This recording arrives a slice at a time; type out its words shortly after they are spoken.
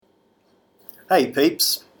Hey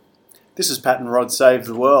peeps, this is Pat and Rod Save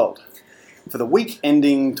the World. For the week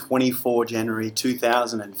ending 24 January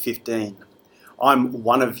 2015, I'm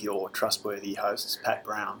one of your trustworthy hosts, Pat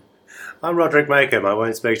Brown. I'm Roderick Makem. I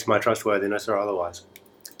won't speak to my trustworthiness or otherwise.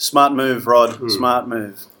 Smart move, Rod, smart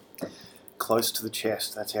move. Close to the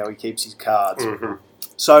chest, that's how he keeps his cards.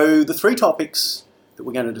 So the three topics that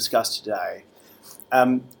we're going to discuss today,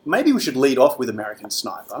 maybe we should lead off with American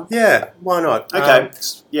Sniper. Yeah, why not? Okay,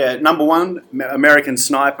 number one, American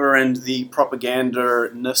Sniper and the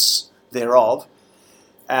propaganda-ness thereof.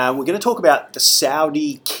 We're going to talk about the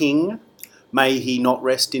Saudi king. May he not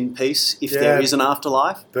rest in peace if there is an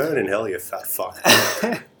afterlife. Burn in hell, you fat fuck.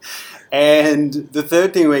 And the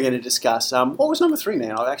third thing we're going to discuss, what was number three,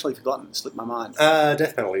 man? I've actually forgotten. It slipped my mind.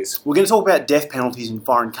 Death penalties. We're going to talk about death penalties in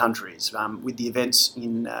foreign countries with the events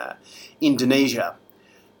in Indonesia.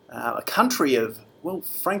 A country of, well,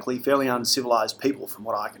 frankly, fairly uncivilized people from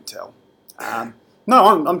what I can tell.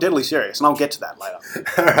 No, I'm deadly serious, and I'll get to that later.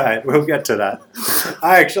 All right, we'll get to that.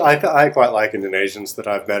 I quite like Indonesians that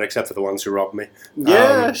I've met, except for the ones who robbed me.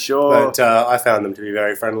 Yeah, sure. But I found them to be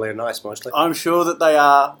very friendly and nice, mostly. I'm sure that they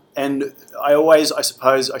are, and I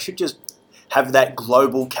suppose, I should just have that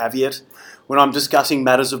global caveat when I'm discussing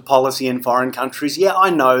matters of policy in foreign countries. Yeah, I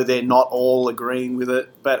know they're not all agreeing with it,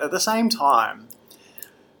 but at the same time,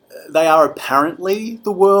 they are apparently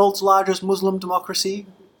the world's largest Muslim democracy.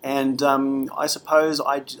 And I suppose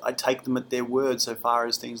I take them at their word so far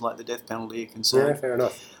as things like the death penalty are concerned. Yeah, fair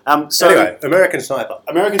enough. Anyway, American Sniper.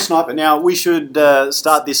 American Sniper. Now, we should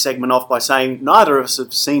start this segment off by saying neither of us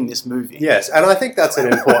have seen this movie. Yes, and I think that's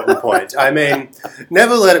an important point. I mean,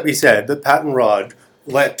 never let it be said that Pat and Rod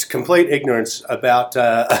let complete ignorance about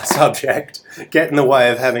a subject get in the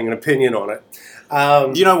way of having an opinion on it.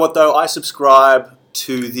 You know what, though? I subscribe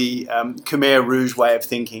to the Khmer Rouge way of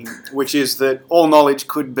thinking, which is that all knowledge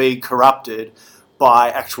could be corrupted by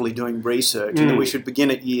actually doing research, and that we should begin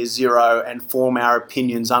at year zero and form our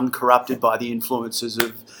opinions uncorrupted by the influences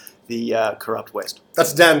of the corrupt West.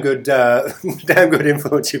 That's a damn good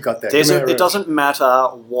influence you've got there. It doesn't matter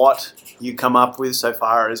what you come up with so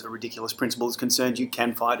far as a ridiculous principle is concerned, you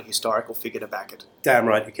can find a historical figure to back it. Damn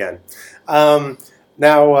right you can.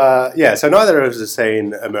 So neither of us has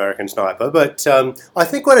seen American Sniper, but I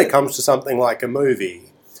think when it comes to something like a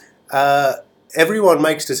movie, everyone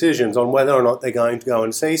makes decisions on whether or not they're going to go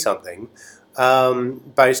and see something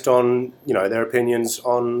based on their opinions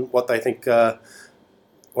on what they think about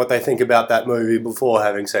that movie before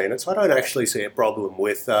having seen it. So I don't actually see a problem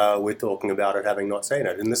with talking about it having not seen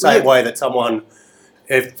it. In the same way that someone.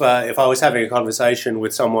 If I was having a conversation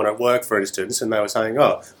with someone at work, for instance, and they were saying,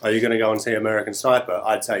 "Oh, are you going to go and see American Sniper?"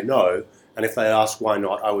 I'd say no, and if they asked why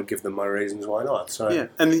not, I would give them my reasons why not. So yeah,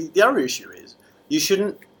 and the other issue is you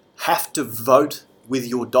shouldn't have to vote with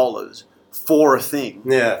your dollars for a thing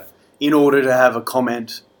in order to have a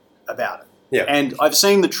comment about it. Yeah, and I've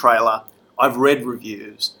seen the trailer, I've read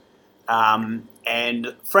reviews,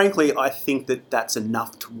 and frankly, I think that that's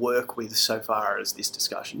enough to work with so far as this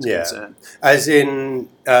discussion is concerned. As in,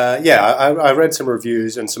 I read some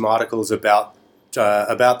reviews and some articles about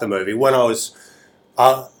the movie. When I was,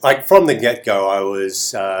 from the get-go, I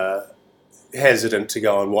was hesitant to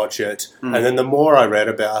go and watch it. And then the more I read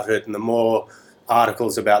about it and the more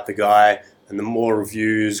articles about the guy and the more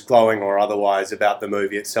reviews, glowing or otherwise, about the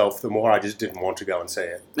movie itself, the more I just didn't want to go and see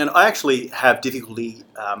it. And I actually have difficulty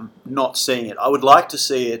not seeing it. I would like to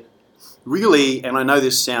see it really, and I know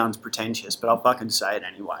this sounds pretentious, but I'll fucking say it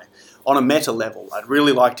anyway, on a meta level. I'd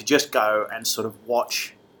really like to just go and sort of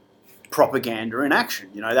watch propaganda in action.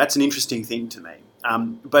 That's an interesting thing to me.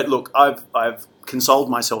 But look, I've consoled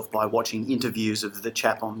myself by watching interviews of the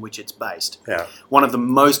chap on which it's based. Yeah. One of the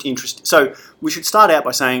most interesting... So we should start out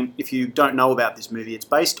by saying, if you don't know about this movie, it's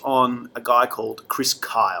based on a guy called Chris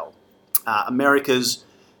Kyle, America's,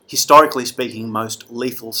 historically speaking, most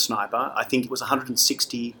lethal sniper. I think it was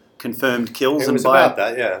 160 confirmed kills. It was about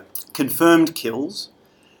that, yeah. Confirmed kills.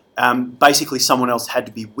 Basically, someone else had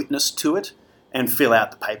to be witness to it and fill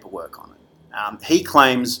out the paperwork on it. He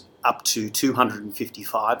claims up to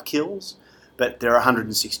 255 kills, but there are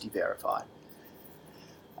 160 verified.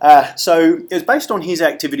 So it was based on his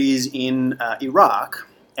activities in Iraq,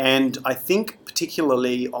 and I think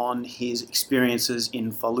particularly on his experiences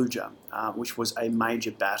in Fallujah, which was a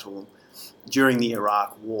major battle during the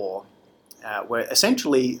Iraq War, where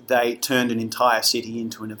essentially they turned an entire city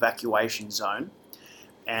into an evacuation zone,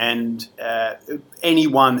 and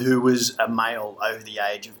anyone who was a male over the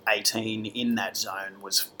age of 18 in that zone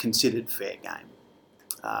was considered fair game.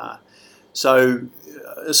 So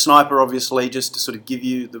a sniper, obviously, just to sort of give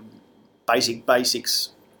you the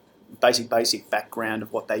basics, basic background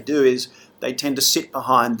of what they do is they tend to sit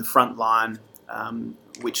behind the front line,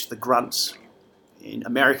 which the grunts, in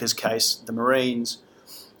America's case, the Marines,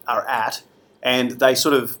 are at, and they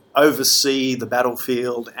sort of oversee the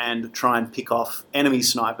battlefield and try and pick off enemy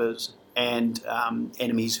snipers and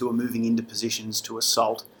enemies who are moving into positions to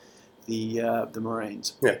assault the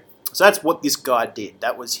Marines. Yeah. So that's what this guy did.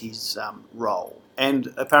 That was his role.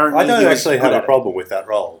 And apparently I don't he was actually good have at a it. problem with that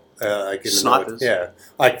role. Snipers. Yeah.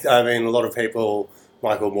 I mean, a lot of people,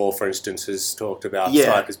 Michael Moore, for instance, has talked about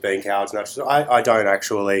snipers being cowards. And I don't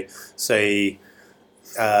actually see,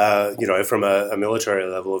 from a military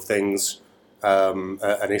level of things,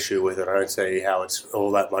 an issue with it. I don't see how it's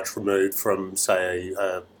all that much removed from, say,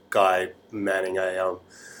 a guy manning a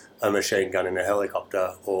machine gun in a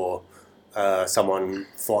helicopter or someone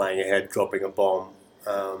flying ahead dropping a bomb.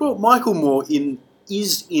 Well, Michael Moore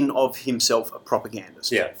is in of himself a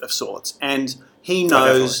propagandist of sorts, and he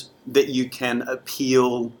knows that you can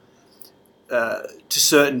appeal to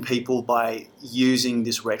certain people by using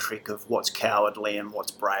this rhetoric of what's cowardly and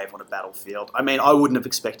what's brave on a battlefield. I mean, I wouldn't have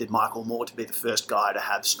expected Michael Moore to be the first guy to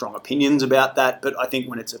have strong opinions about that, but I think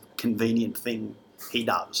when it's a convenient thing, he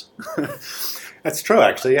does. That's true,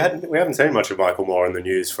 actually. We haven't seen much of Michael Moore in the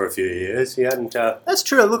news for a few years. He hadn't. That's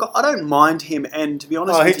true. Look, I don't mind him, and to be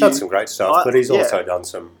honest with you... he's done some great stuff, but he's also done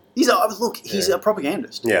some... He's a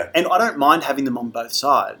propagandist. Yeah. And I don't mind having them on both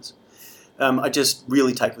sides. I just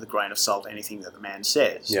really take with a grain of salt anything that the man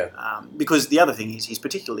says. Yeah. Because the other thing is he's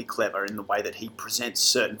particularly clever in the way that he presents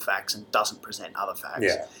certain facts and doesn't present other facts.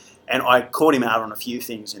 Yeah. And I caught him out on a few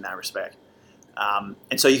things in that respect.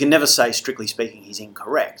 And so you can never say, strictly speaking, he's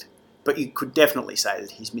incorrect. But you could definitely say that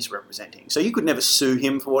he's misrepresenting. So you could never sue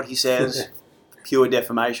him for what he says, pure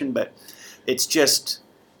defamation, but it's just,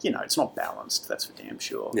 it's not balanced, that's for damn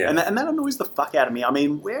sure. Yeah. And that annoys the fuck out of me. I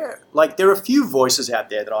mean, there are a few voices out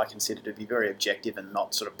there that I consider to be very objective and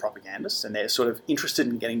not sort of propagandists, and they're sort of interested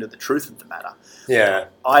in getting to the truth of the matter. Yeah.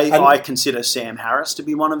 I consider Sam Harris to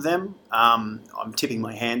be one of them. I'm tipping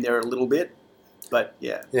my hand there a little bit. But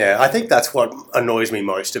yeah. Yeah, I think that's what annoys me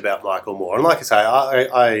most about Michael Moore. And like I say,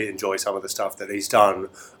 I enjoy some of the stuff that he's done,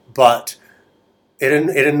 but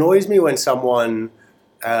it annoys me when someone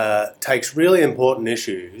takes really important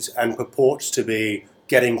issues and purports to be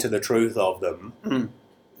getting to the truth of them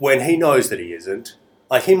when he knows that he isn't.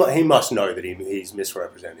 Like, he must know that he's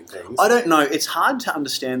misrepresenting things. I don't know. It's hard to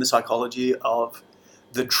understand the psychology of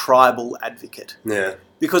the tribal advocate. Yeah.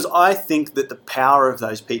 Because I think that the power of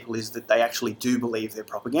those people is that they actually do believe their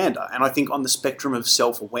propaganda. And I think on the spectrum of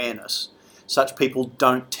self-awareness, such people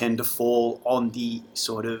don't tend to fall on the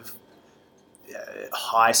sort of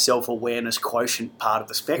high self-awareness quotient part of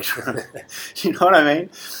the spectrum. You know what I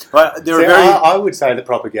mean? Right? I would say the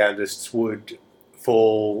propagandists would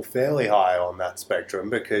fall fairly high on that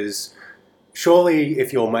spectrum, because surely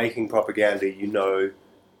if you're making propaganda, you know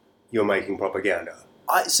you're making propaganda.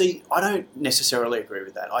 I don't necessarily agree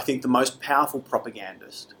with that. I think the most powerful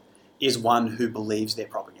propagandist is one who believes their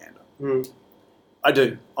propaganda. I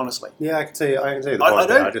do, honestly. Yeah, I can see the point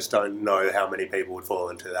there. I just don't know how many people would fall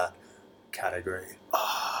into that category.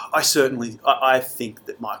 I think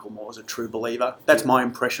that Michael Moore is a true believer. That's my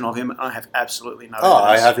impression of him. I have absolutely no evidence.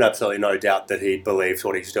 I have absolutely no doubt that he believes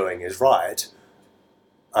what he's doing is right.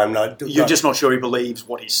 You're just not sure he believes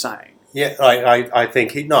what he's saying. Yeah, I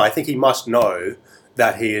think he must know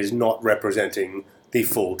that he is not representing the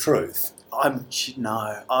full truth. He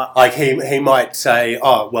might say,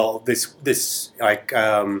 oh well, the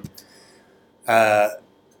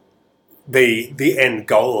end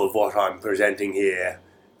goal of what I'm presenting here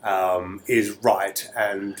is right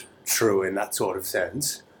and true in that sort of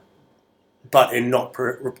sense, but in not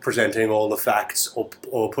presenting all the facts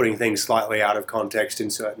or putting things slightly out of context in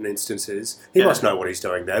certain instances, he must know what he's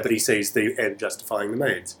doing there, but he sees the end justifying the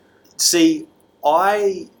means. See,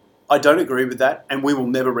 I don't agree with that, and we will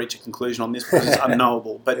never reach a conclusion on this because it's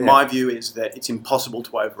unknowable. But my view is that it's impossible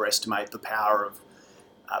to overestimate the power of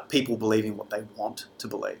people believing what they want to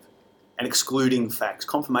believe and excluding facts.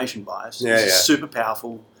 Confirmation bias is a super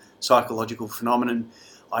powerful psychological phenomenon.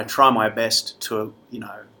 I try my best to,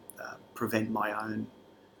 prevent my own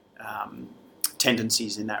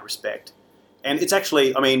tendencies in that respect. And it's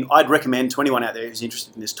actually, I'd recommend to anyone out there who's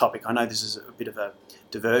interested in this topic, I know this is a bit of a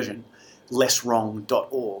diversion,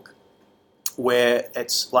 lesswrong.org, where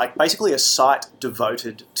it's like basically a site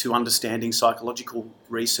devoted to understanding psychological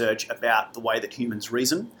research about the way that humans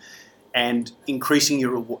reason and increasing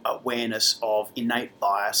your awareness of innate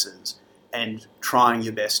biases and trying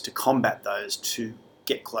your best to combat those to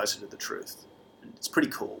get closer to the truth. And it's pretty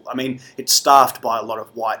cool. It's staffed by a lot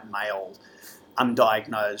of white male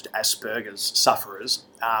undiagnosed Asperger's sufferers,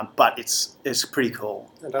 but it's pretty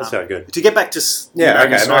cool. That does sound good. To get back to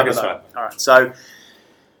American Sniper. All right, so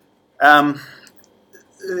I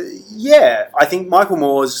think Michael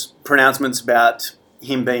Moore's pronouncements about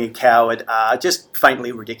him being a coward are just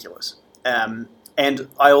faintly ridiculous. And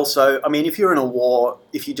I also, I mean, if you're in a war,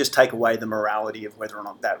 if you just take away the morality of whether or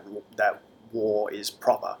not that war is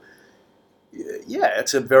proper,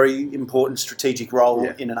 it's a very important strategic role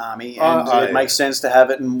in an army, and it makes sense to have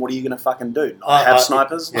it. And what are you going to fucking do? Not have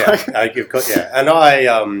snipers? And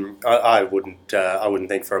I wouldn't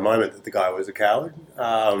think for a moment that the guy was a coward.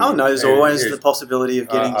 There's always the possibility of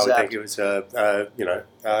getting zapped. I would think it was,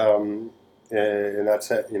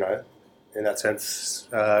 in that sense,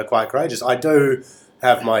 quite courageous. I do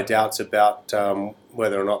have my doubts about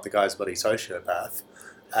whether or not the guy's bloody sociopath,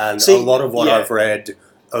 and a lot of what I've read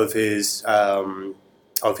of his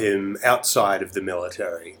of him outside of the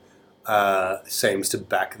military seems to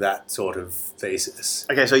back that sort of thesis.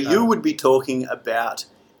 Okay, so you would be talking about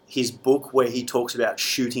his book where he talks about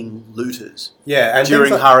shooting looters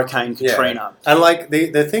during Hurricane Katrina. And like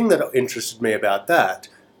the thing that interested me about that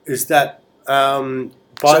is that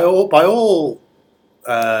by all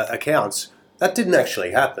accounts, that didn't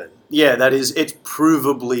actually happen. Yeah, that is. It's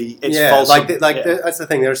provably false. That's the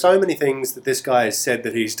thing. There are so many things that this guy has said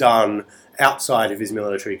that he's done outside of his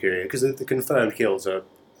military career, because the confirmed kills are.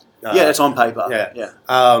 It's on paper. That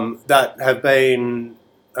have been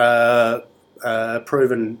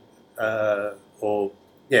proven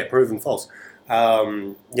proven false.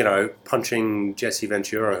 Punching Jesse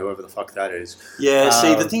Ventura, whoever the fuck that is. Yeah.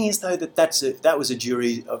 See, the thing is though that was a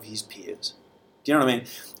jury of his peers. Do you know what I mean?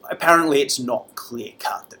 Apparently, it's not clear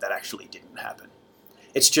cut that actually didn't happen.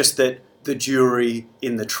 It's just that the jury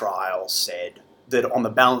in the trial said that on the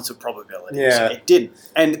balance of probabilities, it didn't.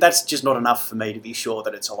 And that's just not enough for me to be sure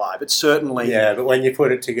that it's a lie. But certainly... Yeah, but when you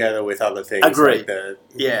put it together with other things... Agreed.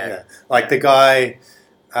 Like the guy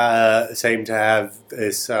seemed to have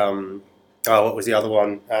this... what was the other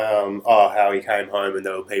one? How he came home and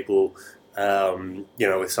there were people,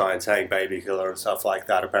 with signs saying baby killer and stuff like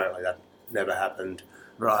that. Apparently that never happened.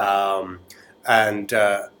 Right.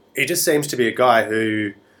 He just seems to be a guy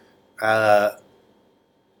who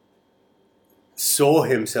saw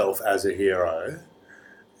himself as a hero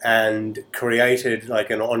and created like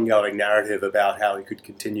an ongoing narrative about how he could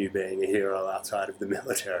continue being a hero outside of the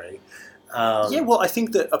military. I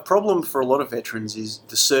think that a problem for a lot of veterans is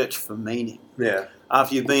the search for meaning. Yeah.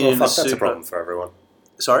 After you've been that's a problem for everyone.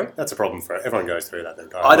 Sorry? That's a problem for everyone. Goes through that their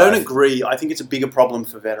entire I don't life. agree. I think it's a bigger problem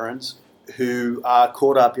for veterans who are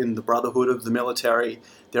caught up in the brotherhood of the military.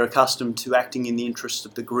 They're accustomed to acting in the interests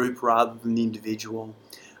of the group rather than the individual.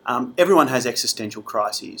 Everyone has existential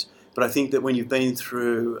crises, but I think that when you've been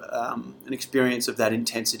through an experience of that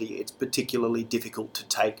intensity, it's particularly difficult to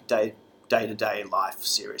take day-to-day life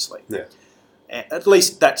seriously. Yeah. At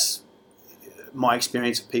least that's my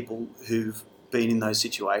experience of people who've been in those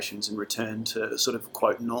situations and returned to sort of,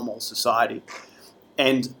 quote, normal society.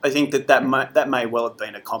 And I think that may well have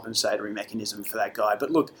been a compensatory mechanism for that guy.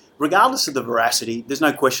 But look, regardless of the veracity, there's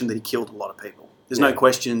no question that he killed a lot of people. There's no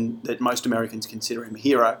question that most Americans consider him a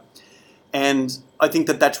hero. And I think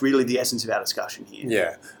that that's really the essence of our discussion here.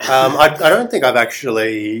 Yeah. I don't think I've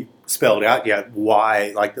actually spelled out yet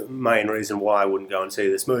why, like the main reason why I wouldn't go and see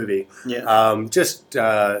this movie. Yeah. Just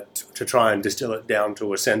to try and distill it down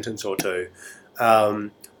to a sentence or two.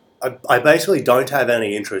 I basically don't have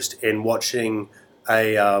any interest in watching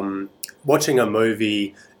a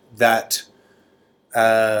movie that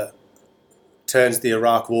turns the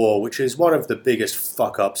Iraq War, which is one of the biggest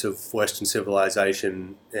fuck-ups of Western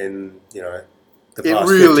civilization in, the past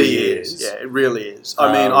 50 years. Yeah, it really is.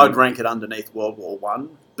 I mean, I'd rank it underneath World War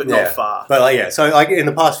One, but not far. But so in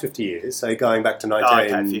the past 50 years, so going back to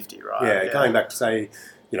 50, right? Yeah, going back to say,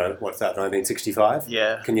 what's that, 1965?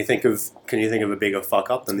 Yeah. Can you think of a bigger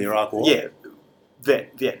fuck-up than the Iraq War? Yeah,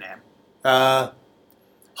 Vietnam.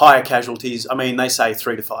 Higher casualties. I mean, they say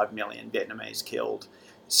 3 to 5 million Vietnamese killed.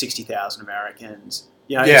 60,000 Americans.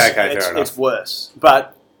 Fair enough. It's worse,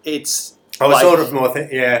 but it's. I was sort of more.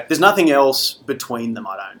 There's nothing else between them.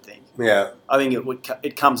 I don't think. Yeah. I think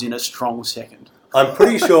it comes in a strong second. I'm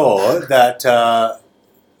pretty sure that.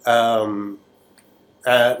 I'm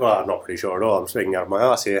not pretty sure at all. I'm speaking out of my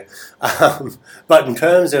arse here. But in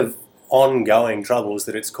terms of ongoing troubles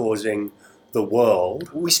that it's causing the world,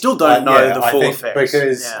 we still don't know the full effects.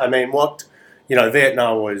 Because I mean, what.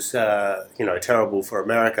 Vietnam was, terrible for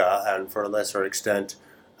America and for a lesser extent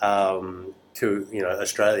to,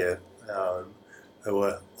 Australia, who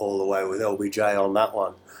were all the way with LBJ on that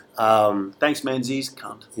one. Thanks, Menzies,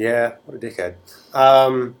 cunt. Yeah, what a dickhead.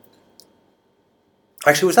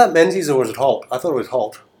 Actually, was that Menzies or was it Holt? I thought it was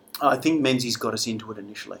Holt. I think Menzies got us into it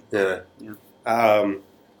initially. Yeah. Yeah.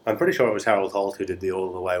 I'm pretty sure it was Harold Holt who did the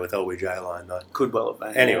All the Way with LBJ line, though. Could well have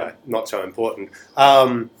been. Anyway, not so important.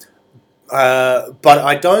 But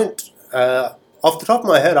I don't, off the top of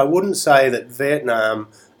my head, I wouldn't say that Vietnam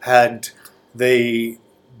had the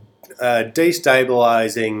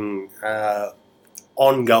destabilizing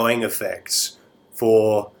ongoing effects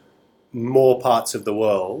for more parts of the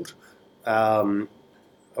world,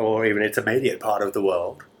 or even its immediate part of the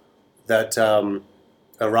world, that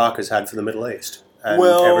Iraq has had for the Middle East. And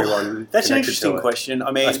Well, everyone that's an connected interesting to it. question.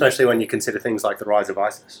 I mean, Especially when you consider things like the rise of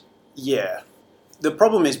ISIS. yeah. The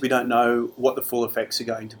problem is we don't know what the full effects are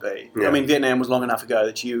going to be. Yeah. I mean, Vietnam was long enough ago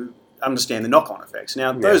that you understand the knock-on effects.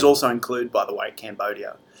 Now, those also include, by the way,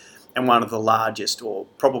 Cambodia, and one of the largest, or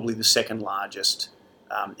probably the second largest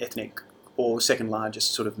ethnic, or second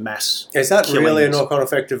largest sort of mass. Is that really a killings. knock-on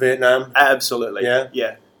effect to Vietnam? Absolutely.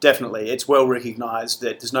 Yeah? Definitely. It's well recognised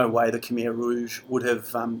that there's no way the Khmer Rouge would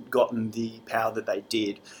have gotten the power that they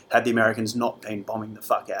did had the Americans not been bombing the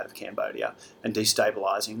fuck out of Cambodia and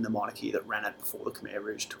destabilising the monarchy that ran it before the Khmer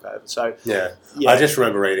Rouge took over. So, Yeah. yeah. I just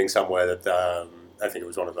remember reading somewhere that I think it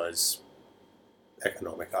was one of those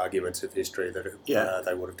economic arguments of history that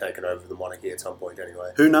they would have taken over the monarchy at some point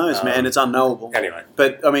anyway. Who knows, man? It's unknowable. Anyway.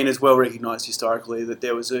 But, I mean, it's well recognised historically that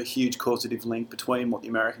there was a huge causative link between what the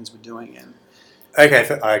Americans were doing and...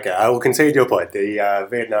 Okay, I will concede your point. The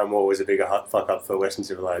Vietnam War was a bigger fuck up for Western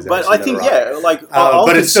civilization. But I think,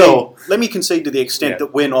 but it's still... Let me concede to the extent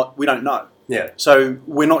that we don't know. Yeah. So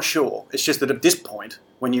we're not sure. It's just that at this point,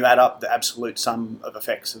 when you add up the absolute sum of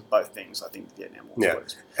effects of both things, I think the Vietnam War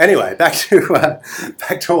works. Anyway, back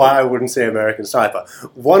to why I wouldn't see American Sniper.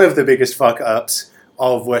 One of the biggest fuck ups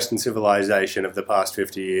of Western civilization of the past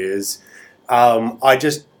 50 years. I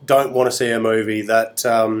just don't want to see a movie that,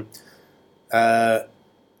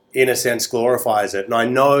 in a sense, glorifies it. And I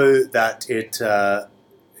know that it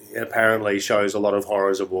apparently shows a lot of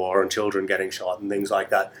horrors of war and children getting shot and things like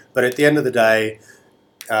that. But at the end of the day,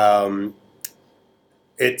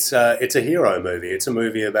 it's a hero movie. It's a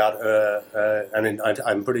movie about, and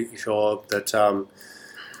I'm pretty sure that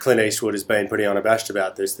Clint Eastwood has been pretty unabashed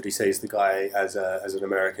about this, that he sees the guy as an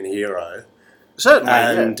American hero. Certainly,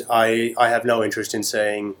 and I have no interest in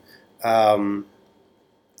seeing a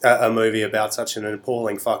movie about such an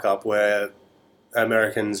appalling fuck up where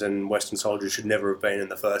Americans and Western soldiers should never have been in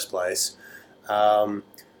the first place,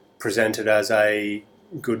 presented as a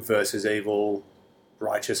good versus evil,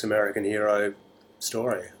 righteous American hero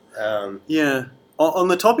story. On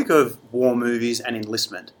the topic of war movies and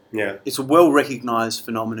enlistment, it's a well-recognised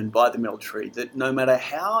phenomenon by the military that no matter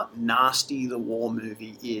how nasty the war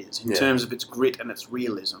movie is in terms of its grit and its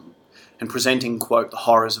realism and presenting, quote, the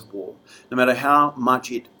horrors of war, no matter how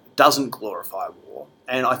much it doesn't glorify war,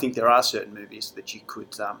 and I think there are certain movies that you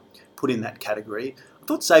could put in that category. I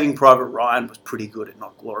thought Saving Private Ryan was pretty good at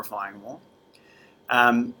not glorifying war.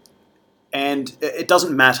 And it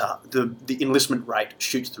doesn't matter. The enlistment rate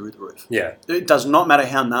shoots through the roof. Yeah. It does not matter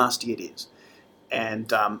how nasty it is.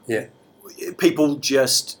 And people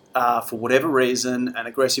just, for whatever reason, an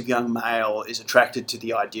aggressive young male is attracted to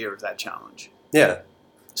the idea of that challenge. Yeah.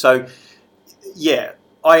 So, yeah,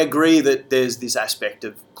 I agree that there's this aspect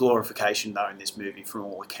of glorification, though, in this movie from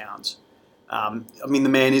all accounts. I mean, the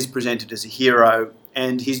man is presented as a hero,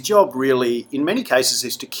 and his job really, in many cases,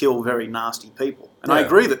 is to kill very nasty people. And I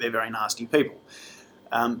agree that they're very nasty people.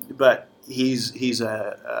 But he's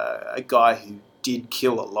a guy who did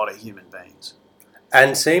kill a lot of human beings.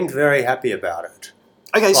 And seemed very happy about it.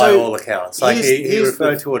 Okay, by all accounts. Like he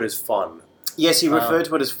referred to it as fun. Yes, he referred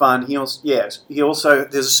to it as fun. He also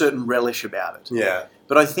there's a certain relish about it. Yeah.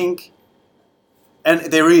 But I think, and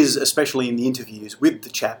there is, especially in the interviews with the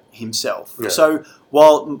chap himself. Yeah. So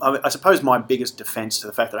while I suppose my biggest defence to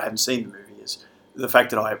the fact that I haven't seen the movie is the fact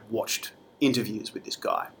that I watched interviews with this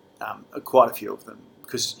guy, quite a few of them,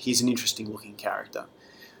 because he's an interesting looking character.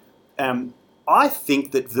 I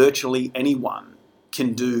think that virtually anyone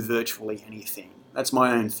can do virtually anything. That's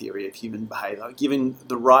my own theory of human behaviour. Given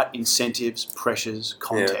the right incentives, pressures,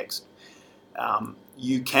 context,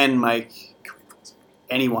 you can make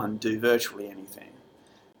anyone do virtually anything.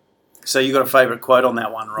 So you got a favourite quote on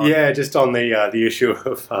that one, right? Yeah, just on the issue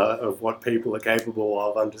of what people are capable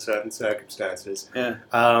of under certain circumstances. Yeah.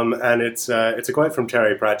 And it's a quote from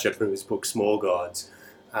Terry Pratchett from his book Small Gods.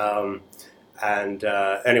 And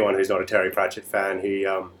anyone who's not a Terry Pratchett fan,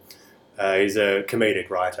 he's a comedic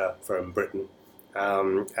writer from Britain.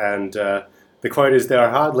 And the quote is, "There are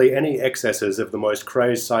hardly any excesses of the most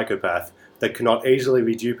crazed psychopath that cannot easily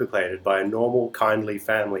be duplicated by a normal, kindly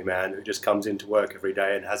family man who just comes into work every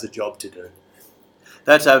day and has a job to do."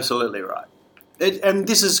 That's absolutely right. And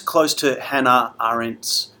this is close to Hannah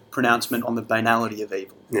Arendt's pronouncement on the banality of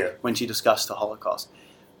evil when she discussed the Holocaust.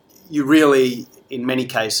 You really, in many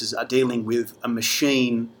cases, are dealing with a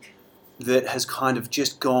machine that has kind of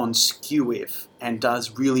just gone skew-if and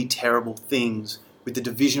does really terrible things with the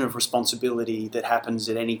division of responsibility that happens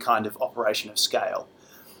at any kind of operation of scale.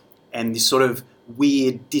 And this sort of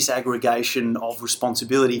weird disaggregation of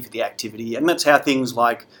responsibility for the activity. And that's how things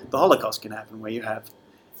like the Holocaust can happen, where you have,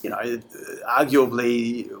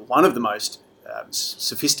 arguably one of the most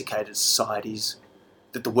sophisticated societies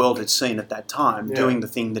that the world had seen at that time doing the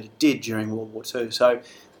thing that it did during World War II. So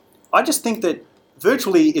I just think that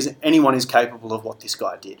virtually anyone is capable of what this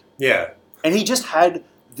guy did. Yeah. And he just had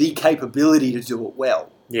the capability to do it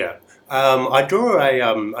well. Yeah. I draw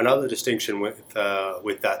another distinction with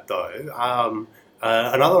that, though.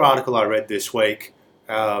 Another article I read this week,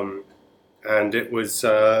 and it was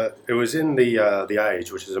in the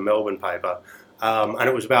Age, which is a Melbourne paper, and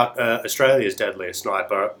it was about Australia's deadliest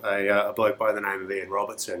sniper, a bloke by the name of Ian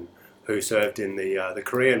Robertson, who served in the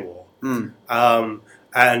Korean War.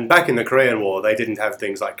 And back in the Korean War, they didn't have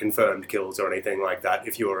things like confirmed kills or anything like that.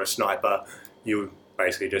 If you were a sniper, you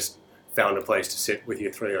basically just found a place to sit with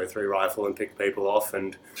your .303 rifle and pick people off.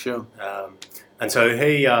 And sure. And so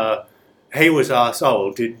he was asked,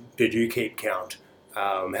 "Oh, did you keep count?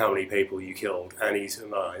 How many people you killed?" And he said,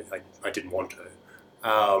 "No, I didn't want to."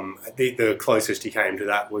 The closest he came to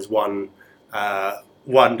that was one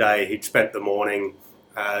day he'd spent the morning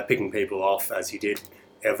picking people off, as he did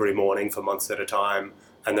every morning for months at a time,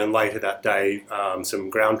 and then later that day some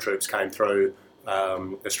ground troops came through,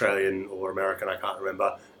 Australian or American, I can't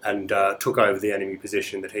remember, and took over the enemy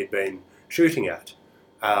position that he'd been shooting at,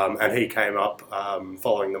 and he came up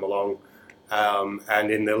following them along,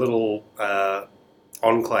 and in the little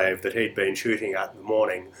enclave that he'd been shooting at in the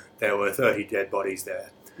morning, there were 30 dead bodies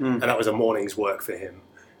there, and that was a morning's work for him.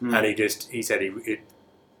 And he said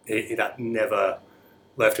that never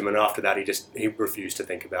left him, and after that he refused to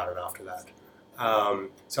think about it after that.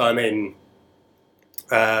 So I mean,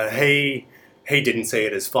 he didn't see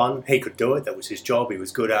it as fun. He could do it. That was his job. He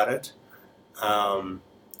was good at it.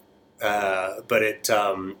 But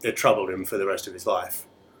it troubled him for the rest of his life.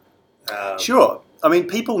 Sure. I mean,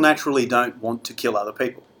 people naturally don't want to kill other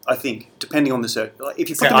people. I think, depending on the if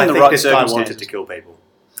you put them in the right circumstances. This guy wanted to kill people.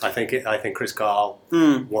 I think Chris Kyle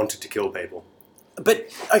wanted to kill people. But,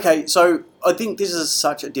 okay, so I think this is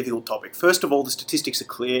such a difficult topic. First of all, the statistics are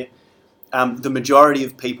clear. The majority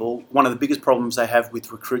of people, one of the biggest problems they have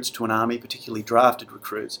with recruits to an army, particularly drafted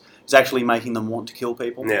recruits, is actually making them want to kill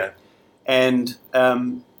people. Yeah. And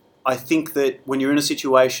I think that when you're in a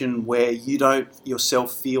situation where you don't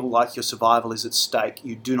yourself feel like your survival is at stake,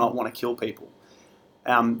 you do not want to kill people.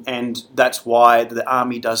 And that's why the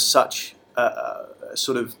army does such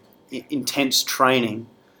sort of intense training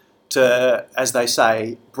to, as they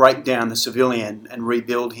say, break down the civilian and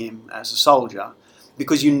rebuild him as a soldier,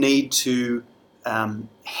 because you need to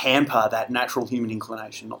hamper that natural human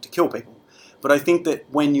inclination not to kill people. But I think that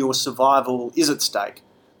when your survival is at stake,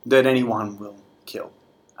 that anyone will kill.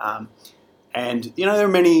 And, there are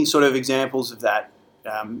many sort of examples of that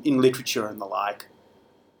in literature and the like.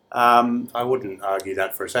 I wouldn't argue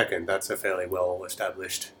that for a second. That's a fairly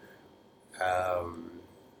well-established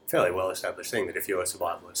thing, that if you're a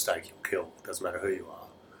survival at stake, you'll kill. It doesn't matter who you are.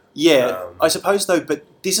 Yeah, I suppose though, but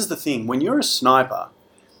this is the thing. When you're a sniper,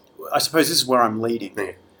 I suppose this is where I'm leading.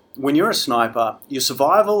 Yeah. When you're a sniper, your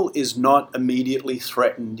survival is not immediately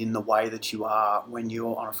threatened in the way that you are when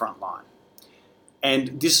you're on a front line.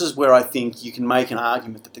 And this is where I think you can make an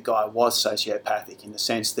argument that the guy was sociopathic, in the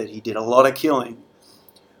sense that he did a lot of killing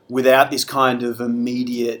without this kind of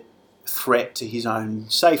immediate threat to his own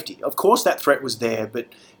safety. Of course that threat was there, but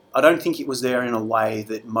I don't think it was there in a way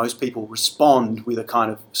that most people respond with a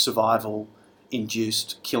kind of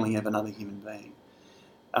survival-induced killing of another human being.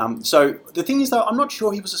 So the thing is, though, I'm not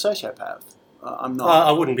sure he was a sociopath. I'm not.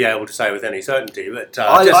 I wouldn't be able to say with any certainty, but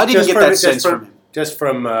I didn't get that sense from him. Just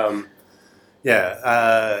from I've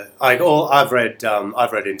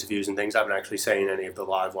read interviews and things. I haven't actually seen any of the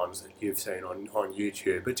live ones that you've seen on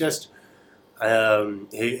YouTube, but just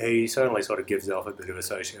he certainly sort of gives off a bit of a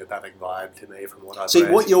sociopathic vibe to me from what I've read. See,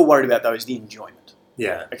 what you're worried about though is the enjoyment.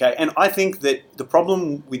 Yeah. Okay, and I think that the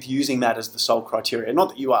problem with using that as the sole criteria, not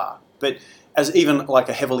that you are, but as even like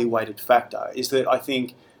a heavily weighted factor, is that I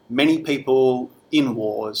think many people in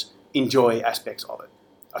wars enjoy aspects of it.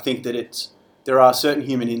 I think that there are certain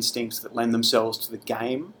human instincts that lend themselves to the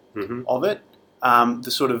game of it,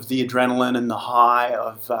 the sort of the adrenaline and the high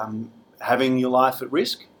of having your life at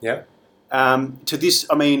risk. Yeah. To this,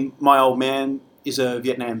 I mean, my old man is a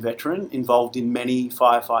Vietnam veteran involved in many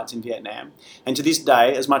firefights in Vietnam. And to this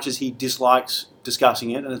day, as much as he dislikes discussing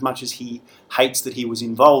it and as much as he hates that he was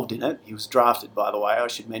involved in it, he was drafted, by the way, I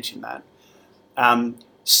should mention that,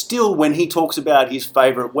 still when he talks about his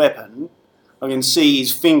favourite weapon, I can see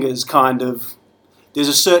his fingers kind of, there's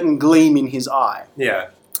a certain gleam in his eye. Yeah.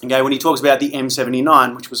 Okay, when he talks about the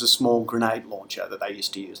M79, which was a small grenade launcher that they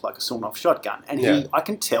used to use, like a sawn-off shotgun. And I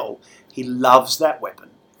can tell he loves that weapon.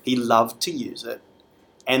 He loved to use it,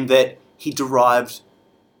 and that he derived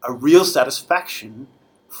a real satisfaction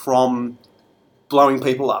from blowing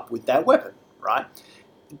people up with that weapon, right?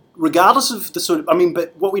 Regardless of the sort of,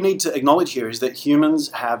 but what we need to acknowledge here is that humans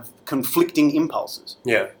have conflicting impulses.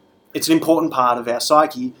 Yeah. It's an important part of our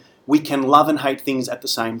psyche. We can love and hate things at the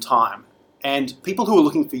same time. And people who are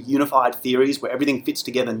looking for unified theories where everything fits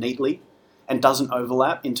together neatly and doesn't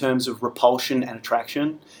overlap in terms of repulsion and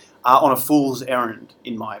attraction are on a fool's errand,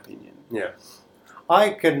 in my opinion. Yeah. I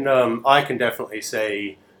can definitely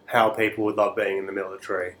see how people would love being in the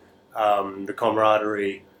military. The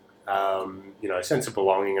camaraderie, sense of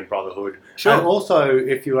belonging and brotherhood. Sure. And also,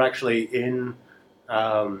 if you're actually in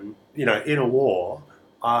a war,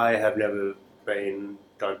 I have never been,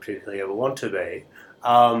 don't particularly ever want to be,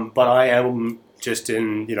 but I am just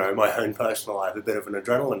in, my own personal life, a bit of an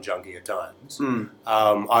adrenaline junkie at times.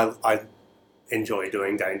 I enjoy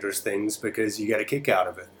doing dangerous things because you get a kick out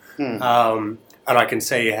of it. And I can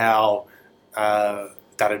see how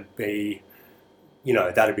that'd be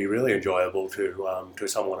really enjoyable to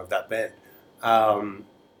someone of that bent.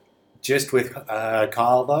 Just with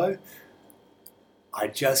Kyle, though, I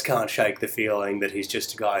just can't shake the feeling that he's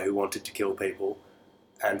just a guy who wanted to kill people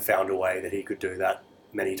and found a way that he could do that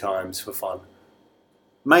many times for fun.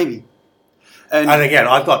 Maybe. And again,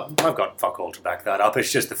 I've got fuck all to back that up.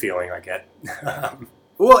 It's just the feeling I get.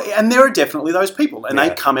 Well, and there are definitely those people, and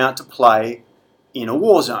they come out to play in a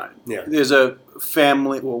war zone. Yeah. There's a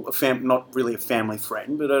family, not really a family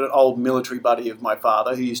friend, but an old military buddy of my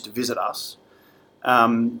father who used to visit us.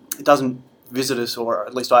 It doesn't visit us, or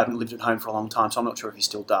at least I haven't lived at home for a long time, so I'm not sure if he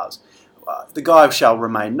still does. The guy shall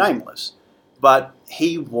remain nameless, but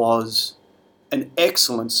he was an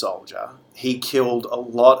excellent soldier. He killed a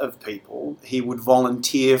lot of people. He would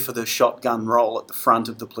volunteer for the shotgun role at the front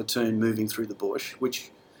of the platoon moving through the bush,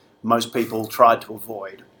 which most people tried to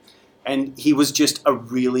avoid. And he was just a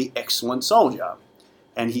really excellent soldier.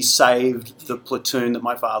 And he saved the platoon that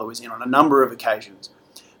my father was in on a number of occasions.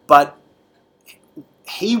 But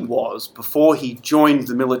he was, before he joined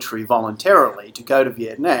the military voluntarily to go to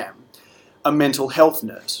Vietnam, a mental health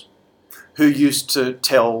nurse who used to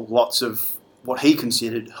tell lots of what he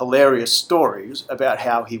considered hilarious stories about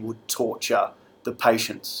how he would torture the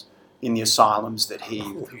patients in the asylums that he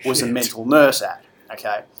was a mental nurse at.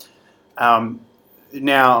 Okay.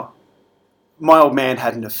 Now, my old man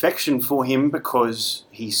had an affection for him because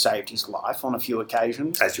he saved his life on a few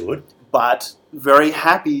occasions. As you would. But very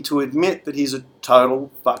happy to admit that he's a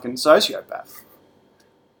total fucking sociopath.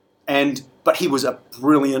 But he was a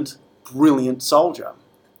brilliant, brilliant soldier.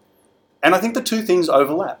 And I think the two things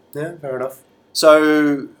overlap. Yeah, fair enough.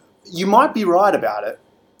 So you might be right about it,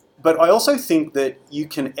 but I also think that you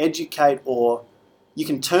can educate, or you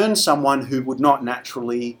can turn someone who would not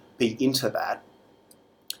naturally be into that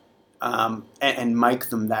and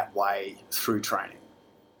make them that way through training.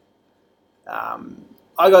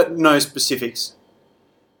 I got no specifics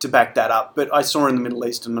to back that up, but I saw in the Middle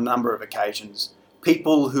East on a number of occasions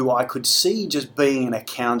people who I could see just being an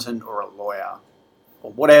accountant or a lawyer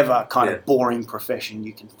or whatever kind of boring profession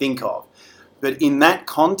you can think of. But in that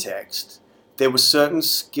context, there were certain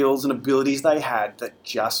skills and abilities they had that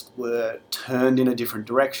just were turned in a different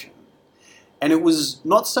direction. And it was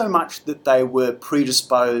not so much that they were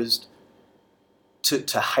predisposed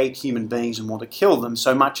to hate human beings and want to kill them,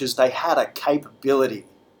 so much as they had a capability.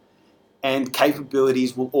 And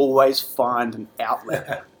capabilities will always find an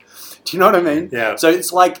outlet. Do you know what I mean? Yeah. So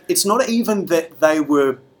it's like, it's not even that they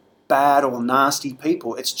were bad or nasty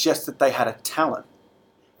people, it's just that they had a talent.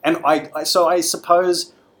 And so I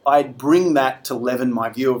suppose I'd bring that to leaven my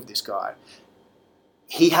view of this guy.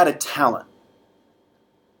 He had a talent.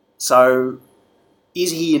 So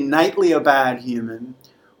is he innately a bad human,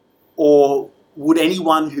 or would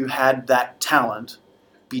anyone who had that talent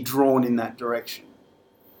be drawn in that direction?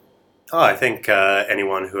 Oh, I think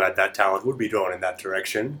anyone who had that talent would be drawn in that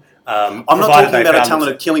direction. I'm not talking about a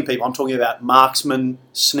talent of killing people. I'm talking about marksman,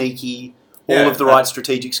 sneaky, all of the right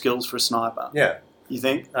strategic skills for a sniper. Yeah. You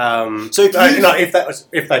think? So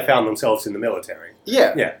if they found themselves in the military.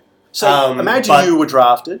 Yeah. Yeah. So imagine you were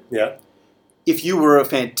drafted. Yeah. If you were a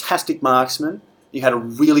fantastic marksman, you had a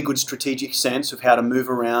really good strategic sense of how to move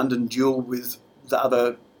around and duel with the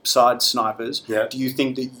other side snipers, Yeah. do you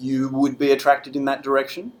think that you would be attracted in that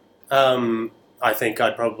direction? I think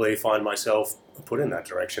I'd probably find myself put in that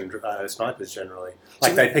direction. Snipers generally,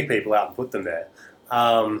 like they pick people out and put them there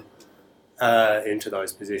into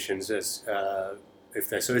those positions as if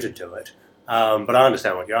they're suited to it. But I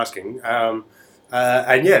understand what you're asking, and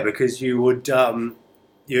yeah, because you would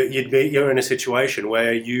you're in a situation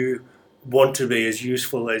where you want to be as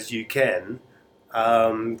useful as you can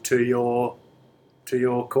to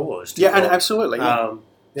your cause. Yeah, and absolutely. Yeah.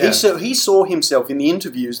 Yeah. He saw himself in the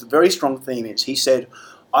interviews. The very strong theme is he said,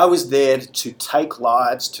 "I was there to take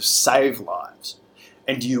lives, to save lives.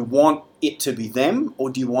 And do you want it to be them or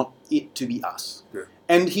do you want it to be us?" Yeah.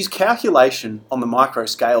 And his calculation on the micro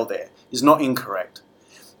scale there is not incorrect.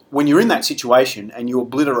 When you're in that situation and you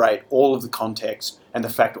obliterate all of the context and the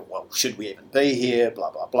fact that, well, should we even be here,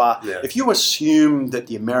 blah, blah, blah. Yeah. If you assume that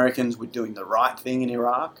the Americans were doing the right thing in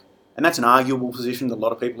Iraq, and that's an arguable position that a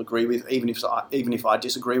lot of people agree with, even if I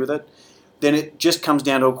disagree with it, then it just comes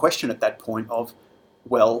down to a question at that point of,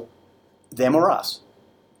 well, them or us.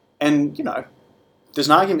 And, there's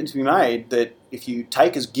an argument to be made that if you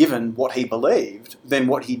take as given what he believed, then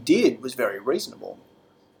what he did was very reasonable,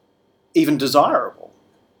 even desirable.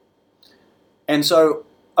 And so,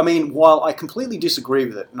 while I completely disagree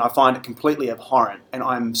with it and I find it completely abhorrent and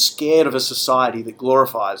I'm scared of a society that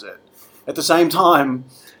glorifies it, at the same time,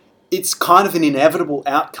 it's kind of an inevitable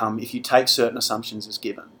outcome if you take certain assumptions as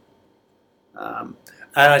given. And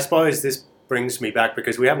I suppose this brings me back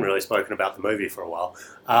because we haven't really spoken about the movie for a while.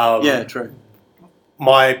 Yeah, true.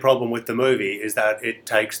 My problem with the movie is that it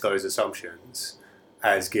takes those assumptions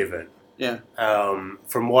as given. Yeah.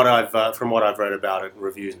 From what I've read about it,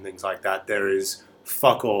 reviews and things like that, there is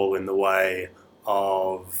fuck all in the way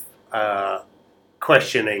of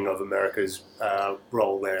questioning of America's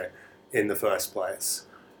role there in the first place,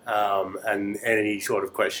 and any sort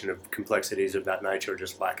of question of complexities of that nature are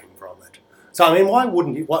just lacking from it. So why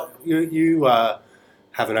wouldn't you? What you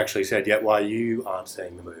haven't actually said yet why you aren't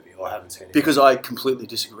seeing the movie or haven't seen it? Because I completely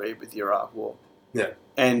disagree with the Iraq War. Yeah.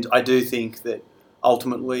 And I do think that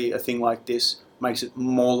ultimately a thing like this makes it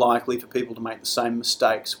more likely for people to make the same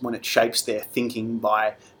mistakes when it shapes their thinking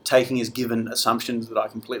by taking as given assumptions that I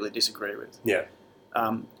completely disagree with. Yeah.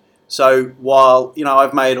 So while,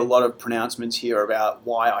 I've made a lot of pronouncements here about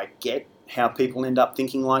why I get how people end up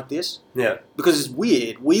thinking like this, Yeah. because it's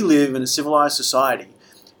weird. We live in a civilized society,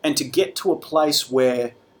 and to get to a place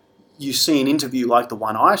where you see an interview like the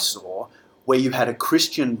one I saw, where you had a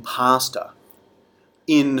Christian pastor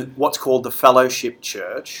in what's called the Fellowship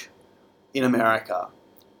Church in America,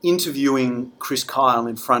 interviewing Chris Kyle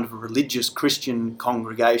in front of a religious Christian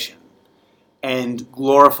congregation and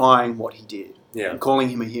glorifying what he did and calling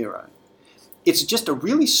him a hero. It's just a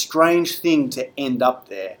really strange thing to end up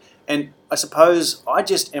there. And I suppose I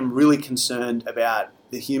just am really concerned about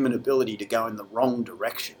the human ability to go in the wrong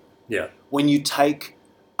direction. Yeah. When you take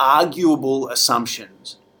arguable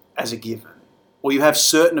assumptions as a given, or you have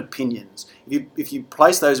certain opinions, if you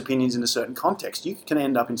place those opinions in a certain context, you can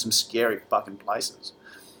end up in some scary fucking places.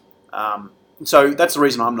 So that's the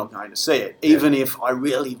reason I'm not going to see it, even if I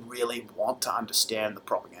really, really want to understand the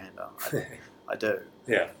propaganda. I do.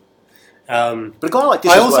 Yeah. But a guy like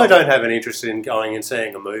this, I also don't have an interest in going and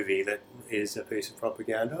seeing a movie that is a piece of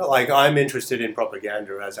propaganda. Like, I'm interested in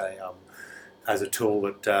propaganda as a tool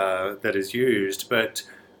that is used, but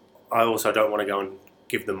I also don't want to go and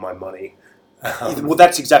give them my money. Well,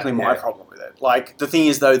 that's exactly my problem with it. Like, the thing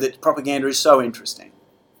is, though, that propaganda is so interesting.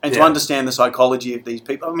 And to understand the psychology of these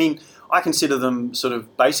people, I consider them sort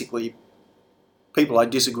of basically people I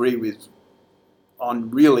disagree with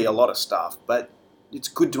on really a lot of stuff, but it's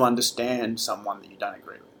good to understand someone that you don't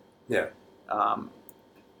agree with. Yeah.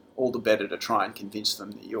 All the better to try and convince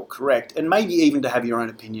them that you're correct, and maybe even to have your own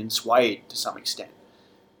opinion swayed to some extent.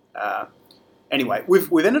 Anyway,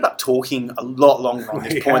 we've ended up talking a lot longer on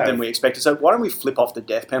this point than we expected, so why don't we flip off the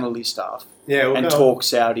death penalty stuff and talk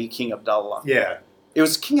Saudi King Abdullah? Yeah. It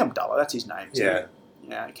was King Abdullah, that's his name, isn't it?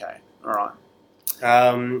 Yeah, okay. All right.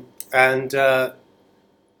 And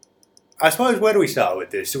I suppose, where do we start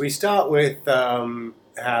with this? Do we start with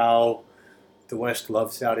how the West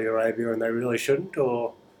loves Saudi Arabia and they really shouldn't,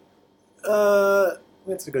 or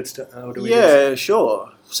that's a good start? Yeah,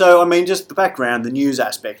 sure. So, just the background, the news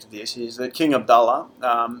aspect of this is that King Abdullah,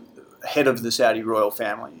 head of the Saudi royal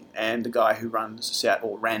family and the guy who ran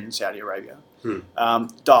Saudi Arabia,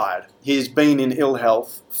 died. He's been in ill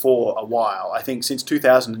health for a while. I think since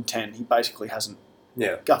 2010, he basically hasn't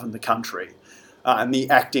governed the country. And the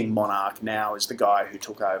acting monarch now is the guy who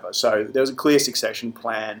took over. So there was a clear succession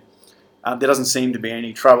plan. There doesn't seem to be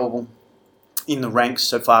any trouble in the ranks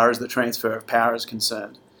so far as the transfer of power is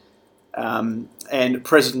concerned. And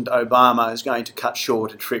President Obama is going to cut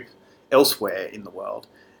short a trip elsewhere in the world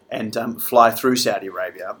and fly through Saudi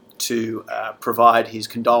Arabia to provide his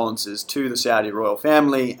condolences to the Saudi royal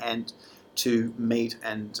family and to meet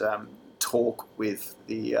and talk with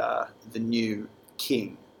the new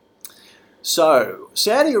king. So,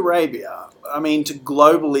 Saudi Arabia, I mean, to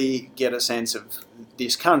globally get a sense of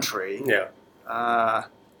this country,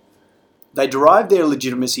 they derive their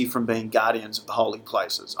legitimacy from being guardians of the holy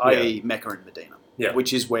places, i.e. Mecca and Medina,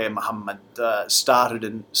 which is where Muhammad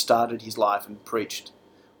started his life and preached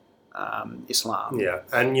Islam. Yeah,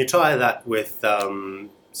 and you tie that with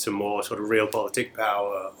some more sort of realpolitik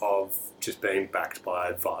power of just being backed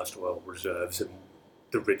by vast oil reserves and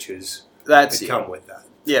the riches that come with that.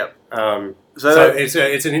 Yeah. So it's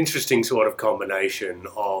an interesting sort of combination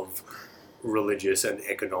of religious and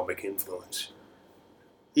economic influence.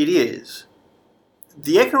 It is.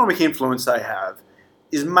 The economic influence they have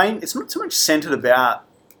is it's not so much centred about,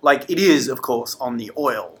 like, it is, of course, on the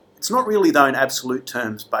oil. It's not really, though, in absolute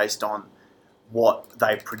terms based on what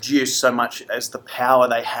they produce so much as the power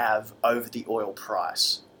they have over the oil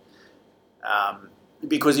price.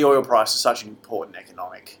 Because the oil price is such an important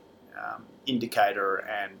economic indicator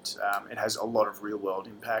and it has a lot of real-world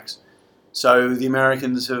impacts. So the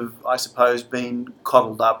Americans have, I suppose, been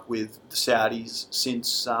coddled up with the Saudis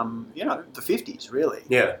since, the 50s, really.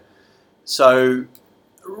 Yeah. So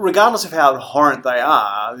regardless of how abhorrent they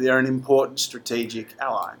are, they're an important strategic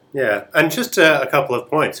ally. Yeah, and just a couple of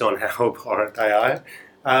points on how abhorrent they are.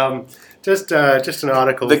 Just an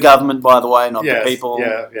article. The government, by the way, not the people.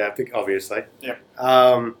 Yeah, obviously. Yeah.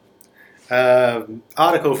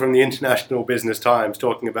 Article from the International Business Times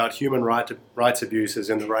talking about human rights abuses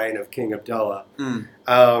in the reign of King Abdullah.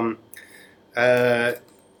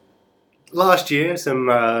 Last year, some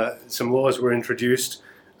laws were introduced,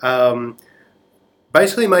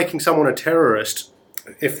 basically making someone a terrorist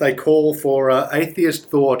if they call for atheist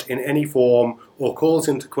thought in any form or calls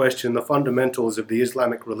into question the fundamentals of the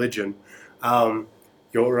Islamic religion.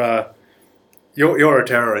 You're a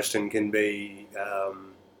terrorist and can be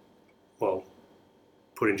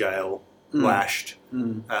put in jail, lashed,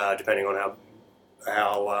 depending on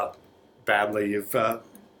how badly you've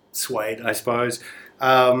swayed, I suppose.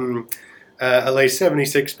 At least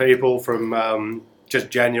 76 people from just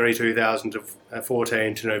January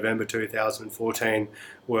 2014 to November 2014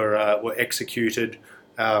 were executed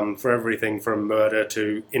for everything from murder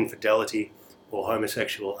to infidelity or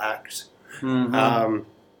homosexual acts.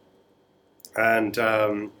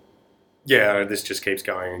 This just keeps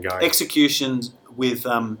going and going. Executions with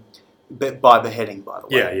by beheading, by the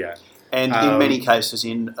way. Yeah. And in many cases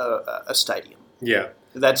in a stadium. Yeah.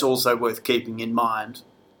 That's also worth keeping in mind.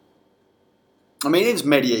 I mean, it's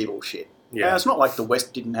medieval shit. Yeah. It's not like the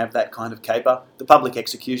West didn't have that kind of caper. The public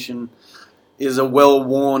execution is a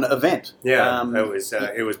well-worn event. Yeah,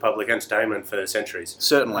 it was public entertainment for centuries.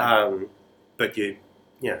 Certainly. And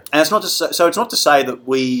it's not to say that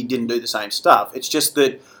we didn't do the same stuff. It's just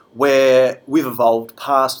that we've evolved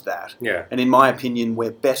past that. Yeah. And in my opinion,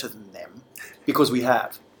 we're better than them because we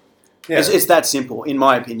have. Yeah. It's that simple, in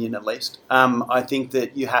my opinion, at least. I think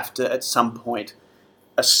that you have to, at some point,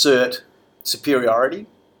 assert superiority.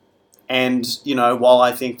 And, while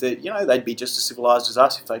I think that, they'd be just as civilised as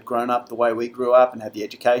us if they'd grown up the way we grew up and had the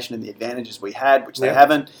education and the advantages we had, which they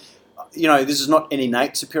haven't. This is not an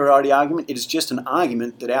innate superiority argument. It is just an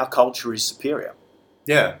argument that our culture is superior.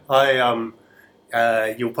 Yeah.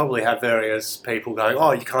 You'll probably have various people going,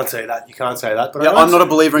 oh, you can't say that, But I'm not a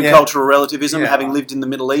believer in cultural relativism. Having lived in the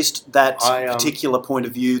Middle East, that particular point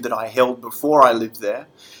of view that I held before I lived there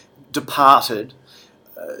departed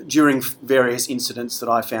during various incidents that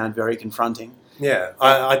I found very confronting. Yeah,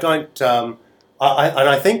 I don't...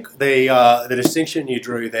 I think the distinction you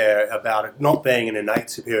drew there about it not being an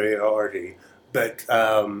innate superiority, but...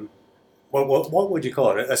 what would you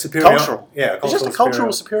call it? A superiority? Cultural. Yeah, it's just a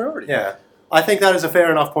cultural superiority. Yeah. I think that is a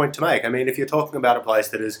fair enough point to make. I mean, if you're talking about a place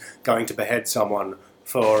that is going to behead someone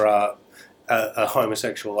for a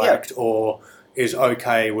homosexual act or is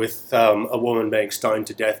okay with a woman being stoned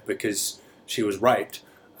to death because she was raped,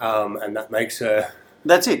 and that makes her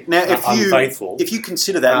that's it. Now, unfaithful. If you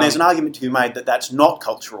consider that, and there's an argument to be made that that's not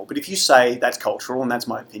cultural, but if you say that's cultural, and that's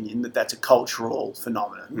my opinion, that that's a cultural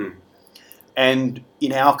phenomenon, and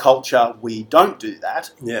in our culture we don't do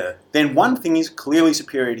that, then one thing is clearly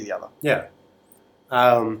superior to the other. Yeah.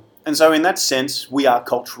 And so in that sense, we are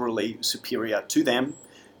culturally superior to them.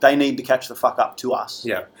 They need to catch the fuck up to us.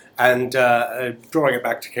 Yeah. And drawing it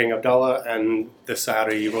back to King Abdullah and the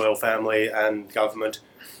Saudi royal family and government,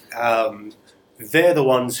 they're the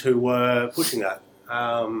ones who were pushing that.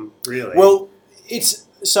 Really. Well, this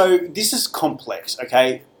is complex,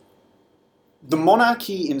 okay? The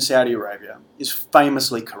monarchy in Saudi Arabia is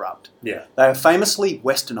famously corrupt. Yeah. They are famously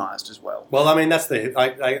westernized as well. Well, I mean, that's the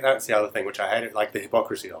other thing which I hate, like the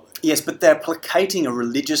hypocrisy of it. Yes, but they're placating a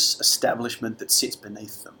religious establishment that sits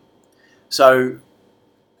beneath them. So,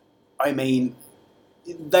 I mean,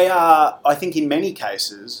 they are, I think in many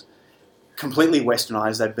cases, completely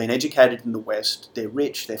westernized. They've been educated in the West. They're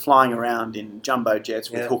rich. They're flying around in jumbo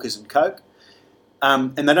jets with hookers and coke.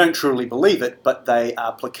 And they don't truly believe it, but they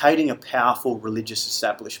are placating a powerful religious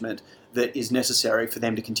establishment that is necessary for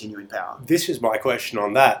them to continue in power. This is my question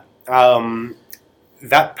on that.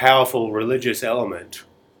 That powerful religious element,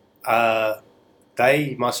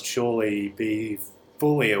 they must surely be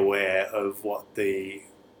fully aware of what the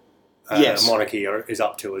monarchy is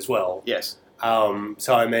up to as well. Yes.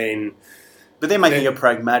 So, I mean... But they're making a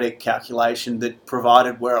pragmatic calculation that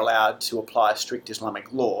provided we're allowed to apply strict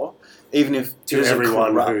Islamic law, even if... To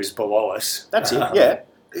everyone who's below us. That's it, yeah.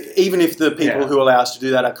 Even if the people who allow us to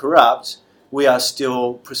do that are corrupt, we are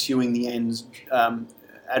still pursuing the ends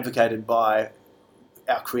advocated by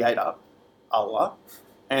our Creator, Allah,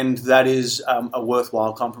 and that is a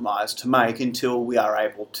worthwhile compromise to make until we are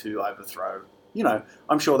able to overthrow. You know,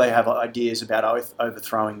 I'm sure they have ideas about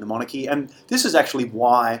overthrowing the monarchy, and this is actually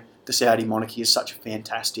why the Saudi monarchy is such a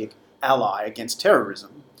fantastic ally against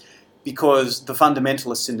terrorism, because the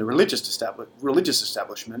fundamentalists in the religious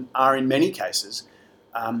establishment are in many cases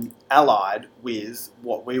allied with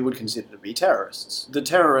what we would consider to be terrorists. The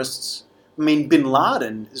terrorists, I mean, Bin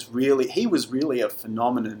Laden was really a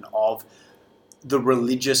phenomenon of the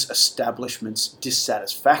religious establishment's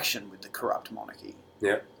dissatisfaction with the corrupt monarchy.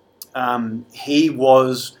 Yeah.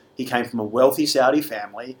 He came from a wealthy Saudi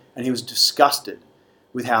family, and he was disgusted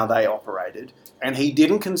with how they operated, and he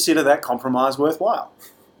didn't consider that compromise worthwhile,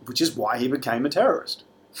 which is why he became a terrorist.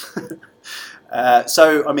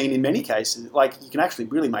 So, I mean, in many cases, like, you can actually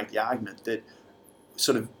really make the argument that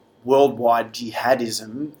sort of worldwide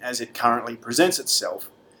jihadism, as it currently presents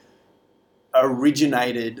itself,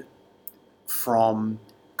 originated from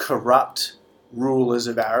corrupt rulers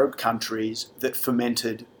of Arab countries that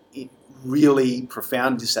fomented really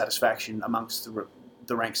profound dissatisfaction amongst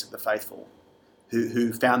the ranks of the faithful,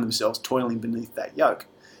 who found themselves toiling beneath that yoke.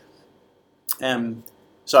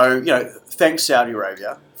 So, you know, thanks Saudi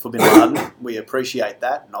Arabia for Bin Laden. We appreciate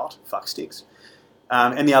that, not fuck sticks.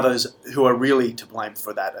 And the others who are really to blame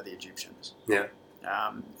for that are the Egyptians. Yeah.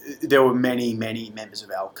 There were many, many members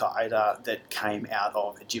of Al-Qaeda that came out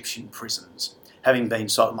of Egyptian prisons, having been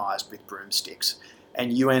sodomized with broomsticks.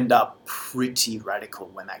 And you end up pretty radical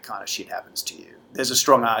when that kind of shit happens to you. There's a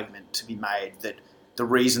strong argument to be made that the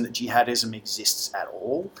reason that jihadism exists at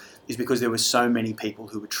all is because there were so many people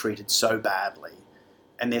who were treated so badly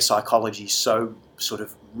and their psychology so sort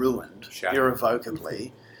of ruined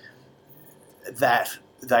irrevocably that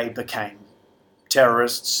they became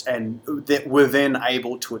terrorists and that were then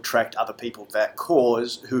able to attract other people to that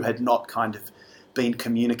cause who had not kind of been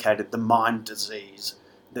communicated the mind disease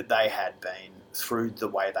that they had been through the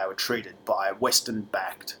way they were treated by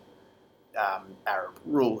Western-backed Arab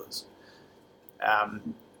rulers.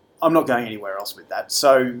 I'm not going anywhere else with that.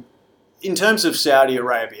 So, in terms of Saudi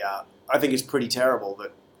Arabia, I think it's pretty terrible.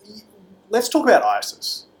 But let's talk about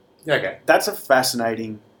ISIS. Okay. That's a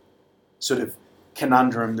fascinating sort of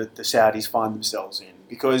conundrum that the Saudis find themselves in,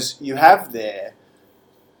 because you have there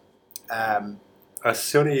a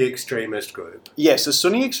Sunni extremist group. Yes, a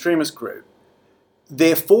Sunni extremist group.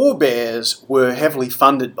 Their forebears were heavily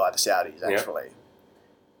funded by the Saudis, actually. Yep.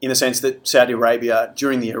 In the sense that Saudi Arabia,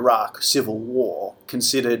 during the Iraq civil war,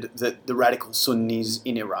 considered that the radical Sunnis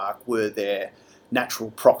in Iraq were their natural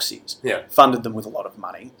proxies, funded them with a lot of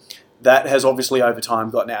money. That has obviously over time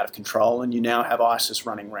gotten out of control, and you now have ISIS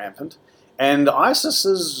running rampant. And ISIS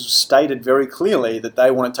has stated very clearly that they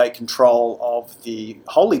want to take control of the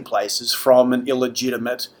holy places from an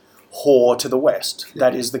illegitimate whore to the west.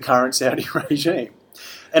 That is the current Saudi regime.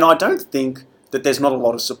 And I don't think that there's not a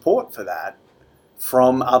lot of support for that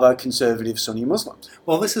from other conservative Sunni Muslims.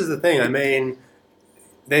 Well, this is the thing. I mean,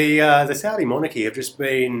 the Saudi monarchy have just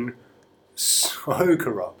been so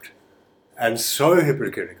corrupt and so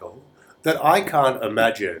hypocritical that I can't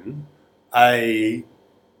imagine a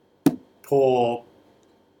poor,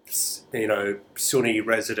 Sunni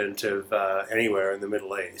resident of anywhere in the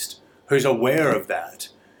Middle East who's aware of that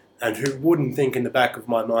and who wouldn't think in the back of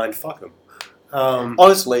my mind, fuck them.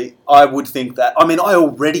 Honestly, I would think that. I mean, I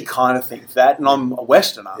already kind of think that, and I'm a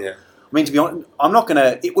Westerner. Yeah. I mean, to be honest, I'm not going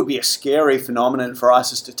to. It would be a scary phenomenon for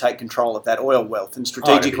ISIS to take control of that oil wealth, and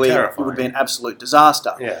strategically, it would be an absolute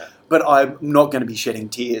disaster. Yeah. But I'm not going to be shedding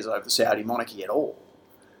tears over the Saudi monarchy at all.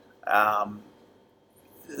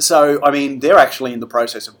 So, I mean, they're actually in the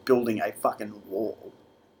process of building a fucking wall,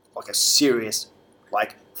 like a serious,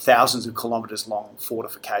 like thousands of kilometres long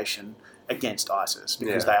fortification against ISIS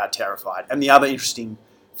because they are terrified. And the other interesting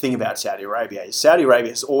thing about Saudi Arabia is Saudi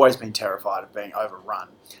Arabia has always been terrified of being overrun.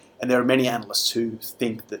 And there are many analysts who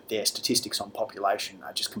think that their statistics on population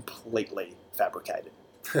are just completely fabricated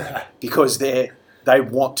because they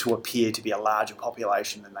want to appear to be a larger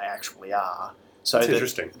population than they actually are. So that's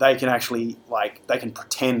interesting. They can actually, they can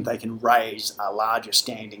pretend they can raise a larger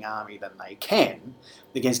standing army than they can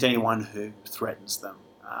against anyone who threatens them.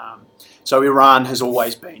 So Iran has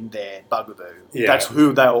always been their bugaboo. Yeah. That's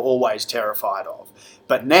who they were always terrified of.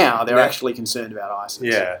 But now they're actually concerned about ISIS.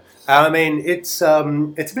 Yeah. I mean, it's a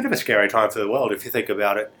bit of a scary time for the world if you think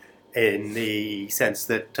about it in the sense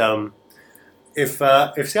that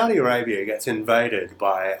if Saudi Arabia gets invaded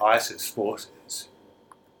by ISIS forces,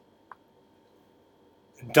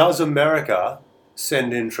 does America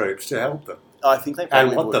send in troops to help them? I think they probably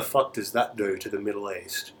would. And what the fuck does that do to the Middle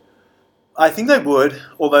East? I think they would,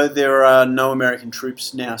 although there are no American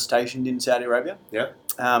troops now stationed in Saudi Arabia. Yeah.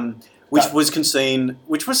 Which was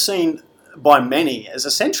seen by many as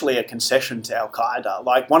essentially a concession to Al Qaeda.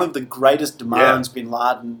 Like one of the greatest demands Bin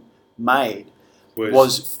Laden made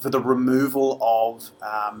was for the removal of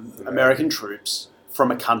American troops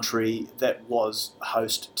from a country that was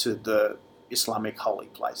host to the Islamic holy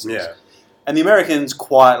places. Yeah. And the Americans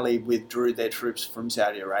quietly withdrew their troops from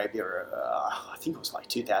Saudi Arabia, I think it was like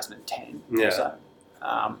 2010 or so.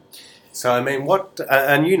 So, I mean,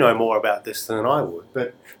 and you know more about this than I would,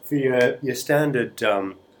 but for your standard,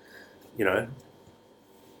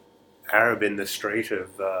 Arab in the street of...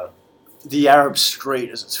 the Arab street,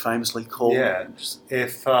 as it's famously called. Yeah.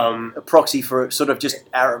 A proxy for sort of just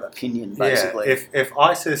Arab opinion, basically. Yeah. If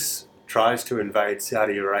ISIS tries to invade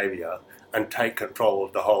Saudi Arabia and take control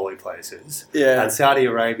of the holy places, and Saudi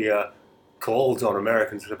Arabia calls on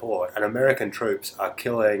American support, and American troops are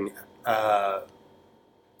killing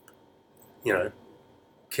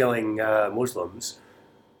Muslims.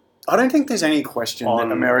 I don't think there's any question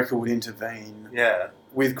that America would intervene. Yeah.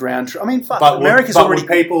 With ground troops. I mean, America's already...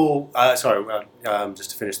 Would people...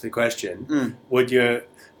 just to finish the question, would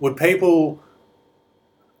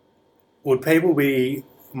people be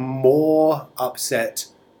more upset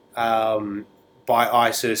by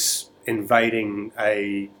ISIS invading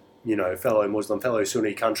a fellow Muslim, fellow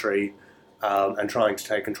Sunni country and trying to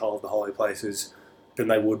take control of the holy places than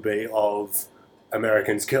they would be of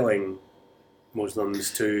Americans killing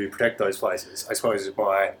Muslims to protect those places? I suppose is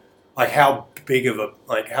my how big of a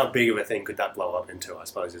thing could that blow up into? I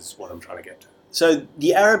suppose is what I'm trying to get to. So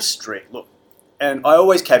the Arab Street, look, and I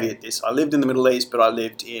always caveat this. I lived in the Middle East, but I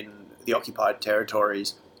lived in the occupied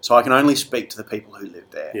territories, so I can only speak to the people who live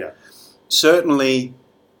there. Yeah. Certainly,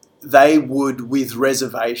 they would, with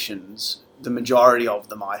reservations, the majority of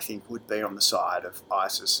them, I think, would be on the side of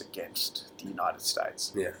ISIS against the United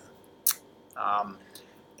States. Yeah.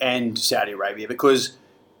 And Saudi Arabia, because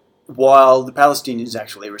while the Palestinians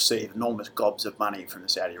actually receive enormous gobs of money from the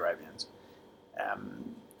Saudi Arabians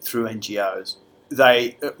through NGOs,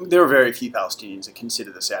 there are very few Palestinians that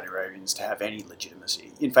consider the Saudi Arabians to have any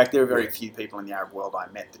legitimacy. In fact, there are very few people in the Arab world I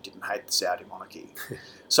met that didn't hate the Saudi monarchy.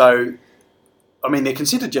 So, I mean, they're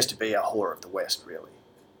considered just to be a whore of the West, really.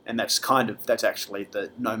 And that's actually the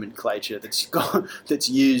nomenclature that's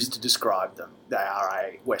used to describe them. They are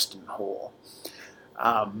a Western whore.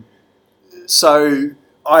 So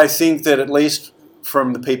I think that at least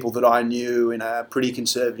from the people that I knew in a pretty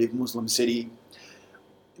conservative Muslim city,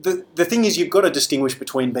 the thing is you've got to distinguish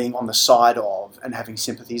between being on the side of and having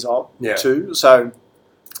sympathies of too. So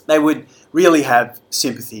they would really have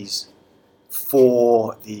sympathies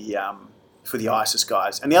for the ISIS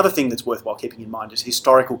guys. And the other thing that's worthwhile keeping in mind is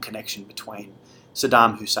historical connection between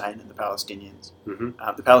Saddam Hussein and the Palestinians. Mm-hmm.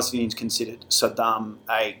 The Palestinians considered Saddam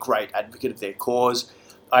a great advocate of their cause.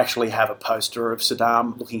 I actually have a poster of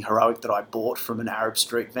Saddam looking heroic that I bought from an Arab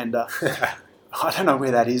street vendor. I don't know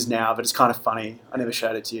where that is now, but it's kind of funny. I never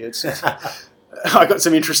showed it to you. I got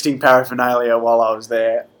some interesting paraphernalia while I was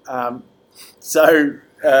there. I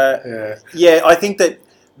think that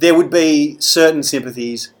there would be certain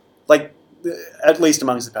sympathies, like at least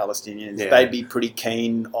amongst the Palestinians, they'd be pretty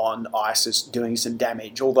keen on ISIS doing some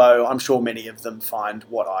damage, although I'm sure many of them find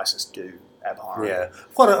what ISIS do abhorrent. Yeah.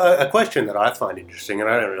 Well, a question that I find interesting, and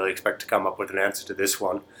I don't really expect to come up with an answer to this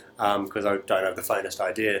one because I don't have the faintest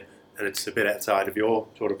idea, and it's a bit outside of your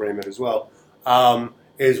sort of remit as well,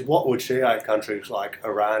 is what would Shiite countries like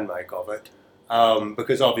Iran make of it?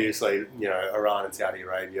 Because obviously, Iran and Saudi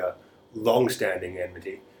Arabia, long-standing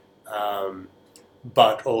enmity,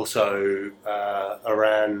 but also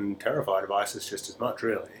Iran terrified of ISIS just as much,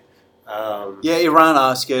 really. Yeah, Iran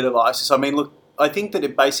are scared of ISIS. I mean, look, I think that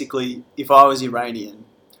if I was Iranian,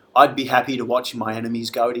 I'd be happy to watch my enemies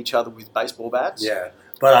go at each other with baseball bats. Yeah,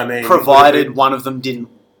 but I mean, provided one of them didn't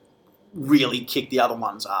really kick the other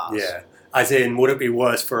one's ass. Yeah. As in, would it be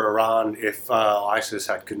worse for Iran if ISIS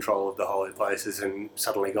had control of the holy places and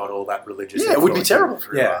suddenly got all that religious Yeah, it would be terrible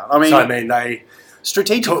for Iran. I mean, so, I mean, they...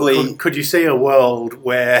 Strategically... Could you see a world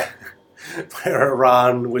where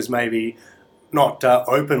Iran was maybe not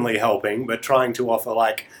openly helping, but trying to offer,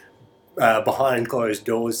 behind closed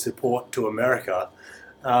doors support to America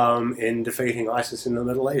in defeating ISIS in the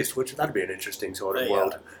Middle East, that'd be an interesting sort of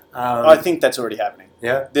world. I think that's already happening.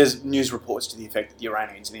 Yeah? There's news reports to the effect that the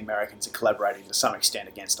Iranians and the Americans are collaborating to some extent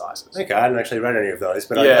against ISIS. Okay, I hadn't actually read any of those,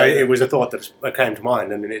 but it was a thought that came to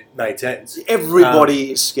mind and it made sense.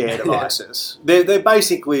 Everybody is scared of ISIS. They're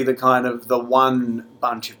basically the one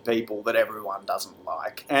bunch of people that everyone doesn't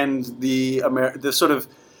like. And the sort of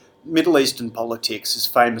Middle Eastern politics is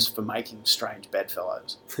famous for making strange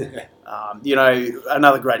bedfellows.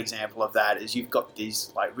 Another great example of that is you've got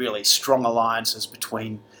these really strong alliances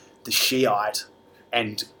between the Shiite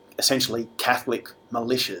and essentially Catholic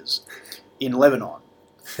militias in Lebanon.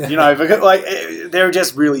 Because, there are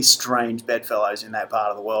just really strange bedfellows in that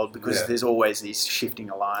part of the world because there's always these shifting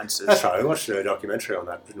alliances. That's right. We watched a documentary on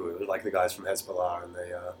that, didn't we? Like the guys from Hezbollah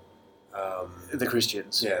and the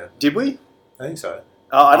Christians. Yeah. Did we? I think so.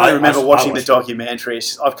 I don't remember watching the documentary.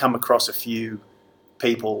 I've come across a few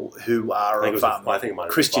people who are of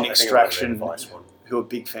Christian extraction who are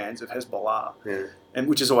big fans of Hezbollah, and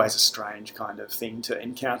which is always a strange kind of thing to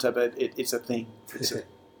encounter, but it's a thing. It's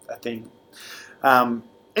a thing.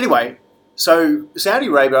 Anyway, so Saudi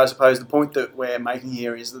Arabia, I suppose the point that we're making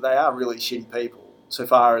here is that they are really shitty people so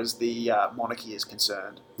far as the monarchy is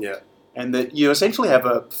concerned. Yeah. And that you essentially have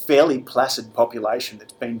a fairly placid population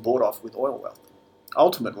that's been bought off with oil wealth.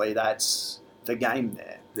 Ultimately, that's the game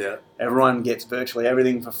there. Yeah. Everyone gets virtually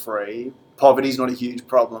everything for free. Poverty's not a huge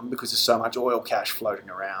problem because there's so much oil cash floating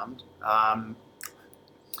around.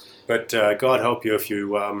 But God help you if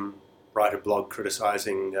you write a blog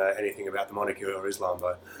criticising anything about the monarchy or Islam,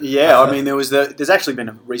 though. Yeah, I mean, there's actually been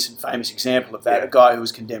a recent famous example of that. Yeah. A guy who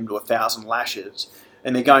was condemned to 1,000 lashes,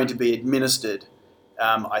 and they're going to be administered.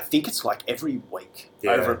 I think it's every week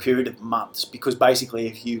over a period of months, because basically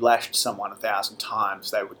if you lashed someone 1,000 times,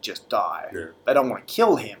 they would just die. Yeah. They don't want to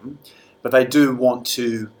kill him, but they do want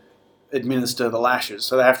to administer the lashes,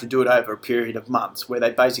 so they have to do it over a period of months where they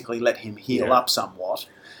basically let him heal up somewhat.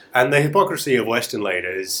 And the hypocrisy of Western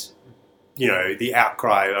leaders, the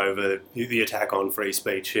outcry over the attack on free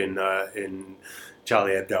speech in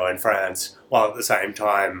Charlie Hebdo in France, while at the same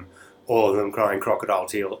time all of them crying crocodile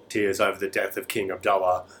tears over the death of King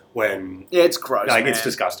Abdullah when... Yeah, it's gross, man. It's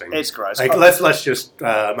disgusting. It's gross. Let's just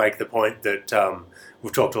make the point that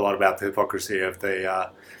we've talked a lot about the hypocrisy of the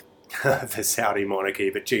Saudi monarchy,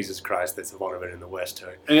 but Jesus Christ, there's a lot of it in the West too.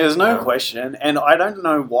 And there's no question, and I don't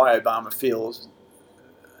know why Obama feels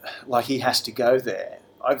like he has to go there.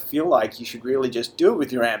 I feel like you should really just do it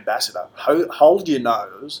with your ambassador. Hold your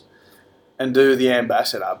nose and do the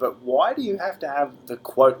ambassador. But why do you have to have the,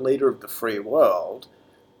 quote, leader of the free world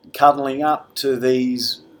cuddling up to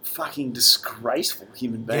these fucking disgraceful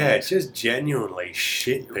human beings? Yeah, it's just genuinely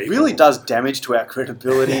shit people. It really does damage to our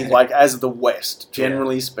credibility, as the West,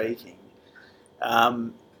 generally speaking,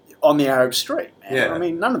 on the Arab street, man. Yeah. I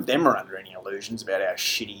mean, none of them are under any illusions about how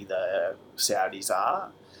shitty the Saudis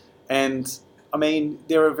are. And, I mean,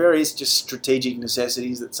 there are various just strategic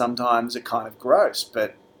necessities that sometimes are kind of gross,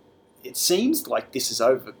 but it seems like this is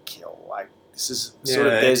overkill. This is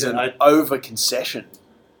there's an over-concession,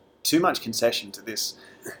 too much concession to this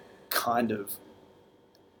kind of...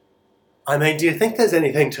 I mean, do you think there's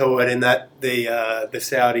anything to it in that the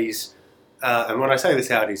Saudis, and when I say the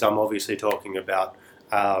Saudis, I'm obviously talking about,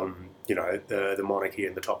 the monarchy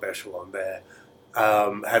and the top echelon there,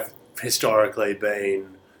 have historically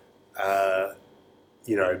been,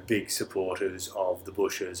 big supporters of the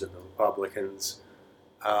Bushes and the Republicans.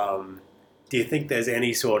 Do you think there's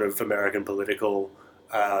any sort of American political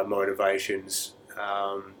motivations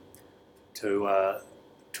to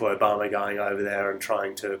Obama going over there and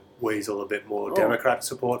trying to weasel a bit more Democrat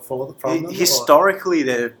support from them? Historically,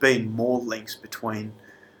 there have been more links between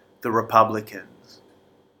the Republicans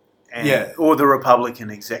or the Republican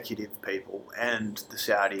executive people and the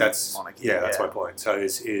Saudi monarchy. Yeah, that's my point. So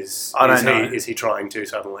is he trying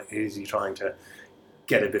to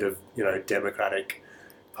get a bit of Democratic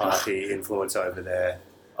party influence over there.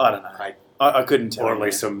 I don't know. I couldn't tell. Or at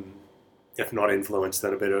least some, if not influence,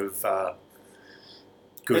 then a bit of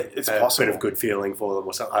good, It's a possible. bit of good feeling for them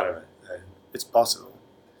or something. I don't know. It's possible.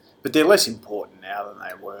 But they're less important now than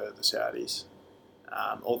they were, the Saudis.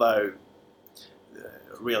 Although,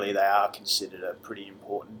 really, they are considered a pretty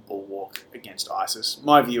important bulwark against ISIS.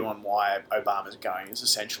 My view on why Obama's going is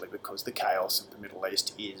essentially because the chaos of the Middle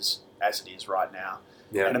East is as it is right now.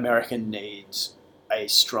 Yeah. And America needs a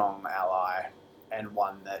strong ally and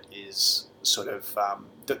one that is sort of,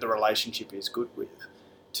 that the relationship is good with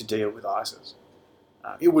to deal with ISIS.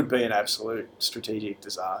 It would be an absolute strategic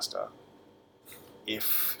disaster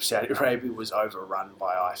if Saudi Arabia was overrun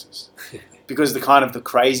by ISIS. Because the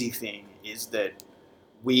crazy thing is that,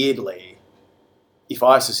 weirdly, if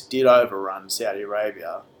ISIS did overrun Saudi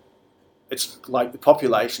Arabia, it's like the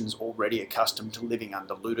population's already accustomed to living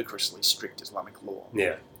under ludicrously strict Islamic law.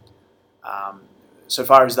 Yeah. So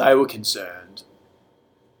far as they were concerned,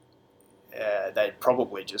 they'd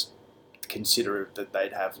probably just consider that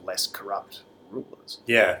they'd have less corrupt rulers.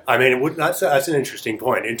 Yeah, I mean, that's an interesting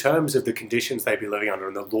point. In terms of the conditions they'd be living under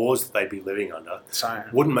and the laws that they'd be living under, So,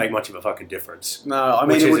 wouldn't make much of a fucking difference. no, I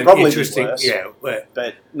mean, Which it is would an probably be interesting, worse, yeah,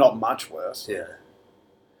 but not much worse. yeah.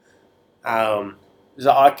 So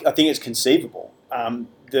I think it's conceivable.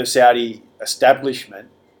 The Saudi establishment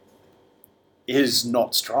is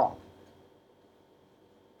not strong.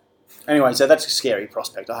 Anyway, so that's a scary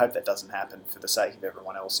prospect. I hope that doesn't happen for the sake of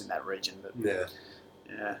everyone else in that region. But Yeah.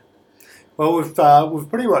 yeah, Well, we've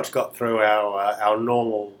pretty much got through our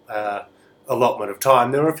normal allotment of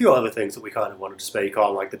time. There were a few other things that we kind of wanted to speak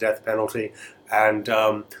on, like the death penalty, and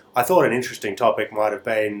I thought an interesting topic might have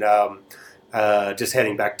been just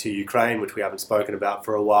heading back to Ukraine, which we haven't spoken about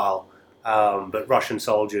for a while, but Russian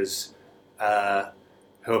soldiers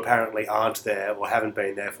who apparently aren't there or haven't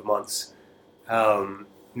been there for months.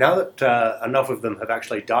 Now that enough of them have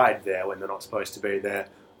actually died there when they're not supposed to be there,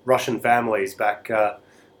 Russian families back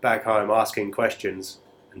home asking questions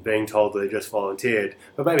and being told that they just volunteered.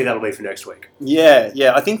 But maybe that'll be for next week. yeah.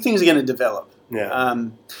 I think things are going to develop. Yeah.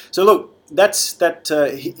 So look,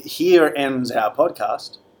 here ends our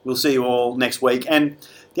podcast. We'll see you all next week. And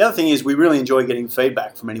the other thing is, we really enjoy getting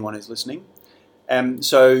feedback from anyone who's listening.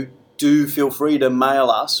 So do feel free to mail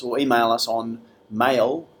us or email us on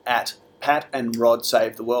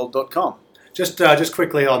mail@patandrodsavetheworld.com. Just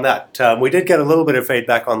quickly on that, we did get a little bit of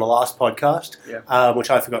feedback on the last podcast, which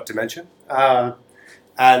I forgot to mention,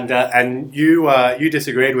 and you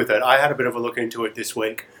disagreed with it. I had a bit of a look into it this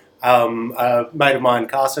week. A mate of mine,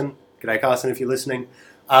 Carson, g'day Carson if you're listening,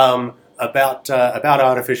 about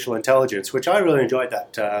artificial intelligence, which I really enjoyed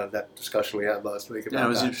that discussion we had last week about Yeah, it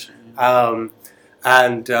was that. interesting.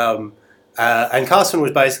 And Carson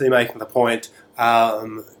was basically making the point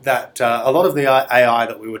that a lot of the AI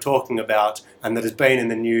that we were talking about and that has been in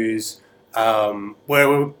the news, where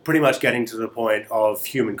we're pretty much getting to the point of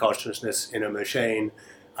human consciousness in a machine,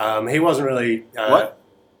 he wasn't really... What?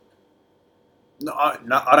 No,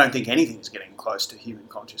 I don't think anything's getting close to human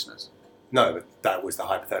consciousness. No, but that was the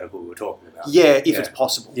hypothetical we were talking about. Yeah, if it's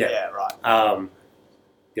possible. Yeah. Yeah, right.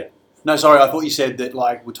 Yeah. No, sorry, I thought you said that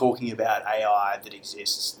like we're talking about AI that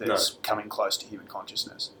exists that's coming close to human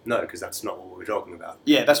consciousness. No, because that's not what we were talking about.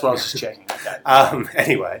 Yeah, that's what I was just checking. Okay.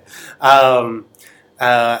 Anyway, and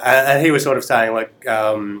he was sort of saying like,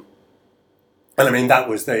 and I mean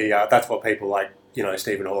that's what people like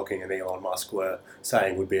Stephen Hawking and Elon Musk were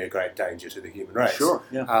saying would be a great danger to the human race. Sure.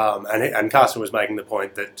 Yeah. And Carson was making the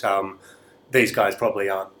point that these guys probably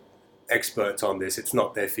aren't experts on this. It's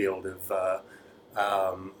not their field of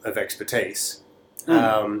expertise.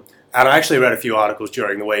 And I actually read a few articles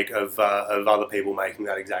during the week of other people making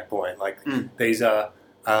that exact point. Like these are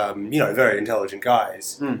very intelligent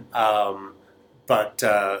guys, but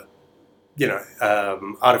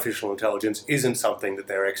artificial intelligence isn't something that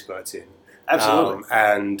they're experts in. Absolutely.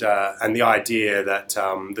 And the idea that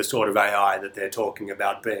the sort of AI that they're talking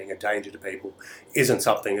about being a danger to people isn't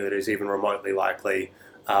something that is even remotely likely.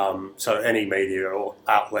 So any media or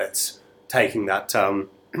outlets taking that to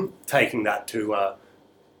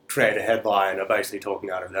create a headline are basically talking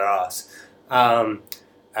out of their ass. And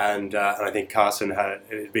I think Carson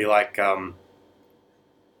it'd be like an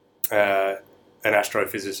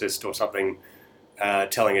astrophysicist or something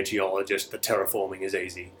telling a geologist that terraforming is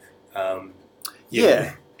easy.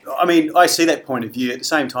 Yeah. I mean, I see that point of view. At the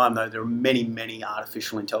same time, though, there are many, many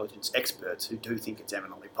artificial intelligence experts who do think it's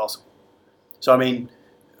eminently possible. So, I mean,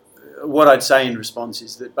 what I'd say in response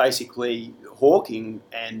is that basically Hawking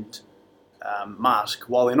and Musk,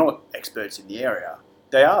 while they're not experts in the area,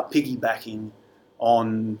 they are piggybacking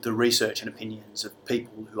on the research and opinions of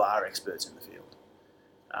people who are experts in the field.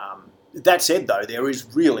 That said, though, there is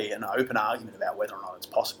really an open argument about whether or not it's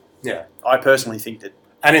possible. Yeah. I personally think that.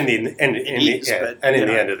 And in the end, But,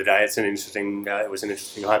 end of the day, it's an interesting. It was an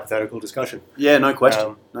interesting hypothetical discussion. Yeah, no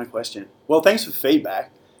question. No question. Well, thanks for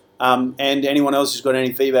feedback. And anyone else who's got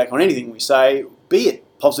any feedback on anything we say, be it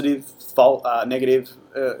positive, negative,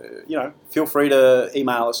 feel free to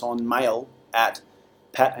email us on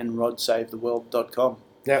mail@patandrodsavetheworld.com.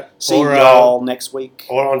 Yeah. See y'all next week.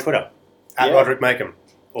 Or on Twitter, @Roderick Makem.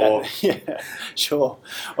 Or yeah, sure.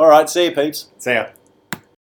 All right, see you, peeps. See ya.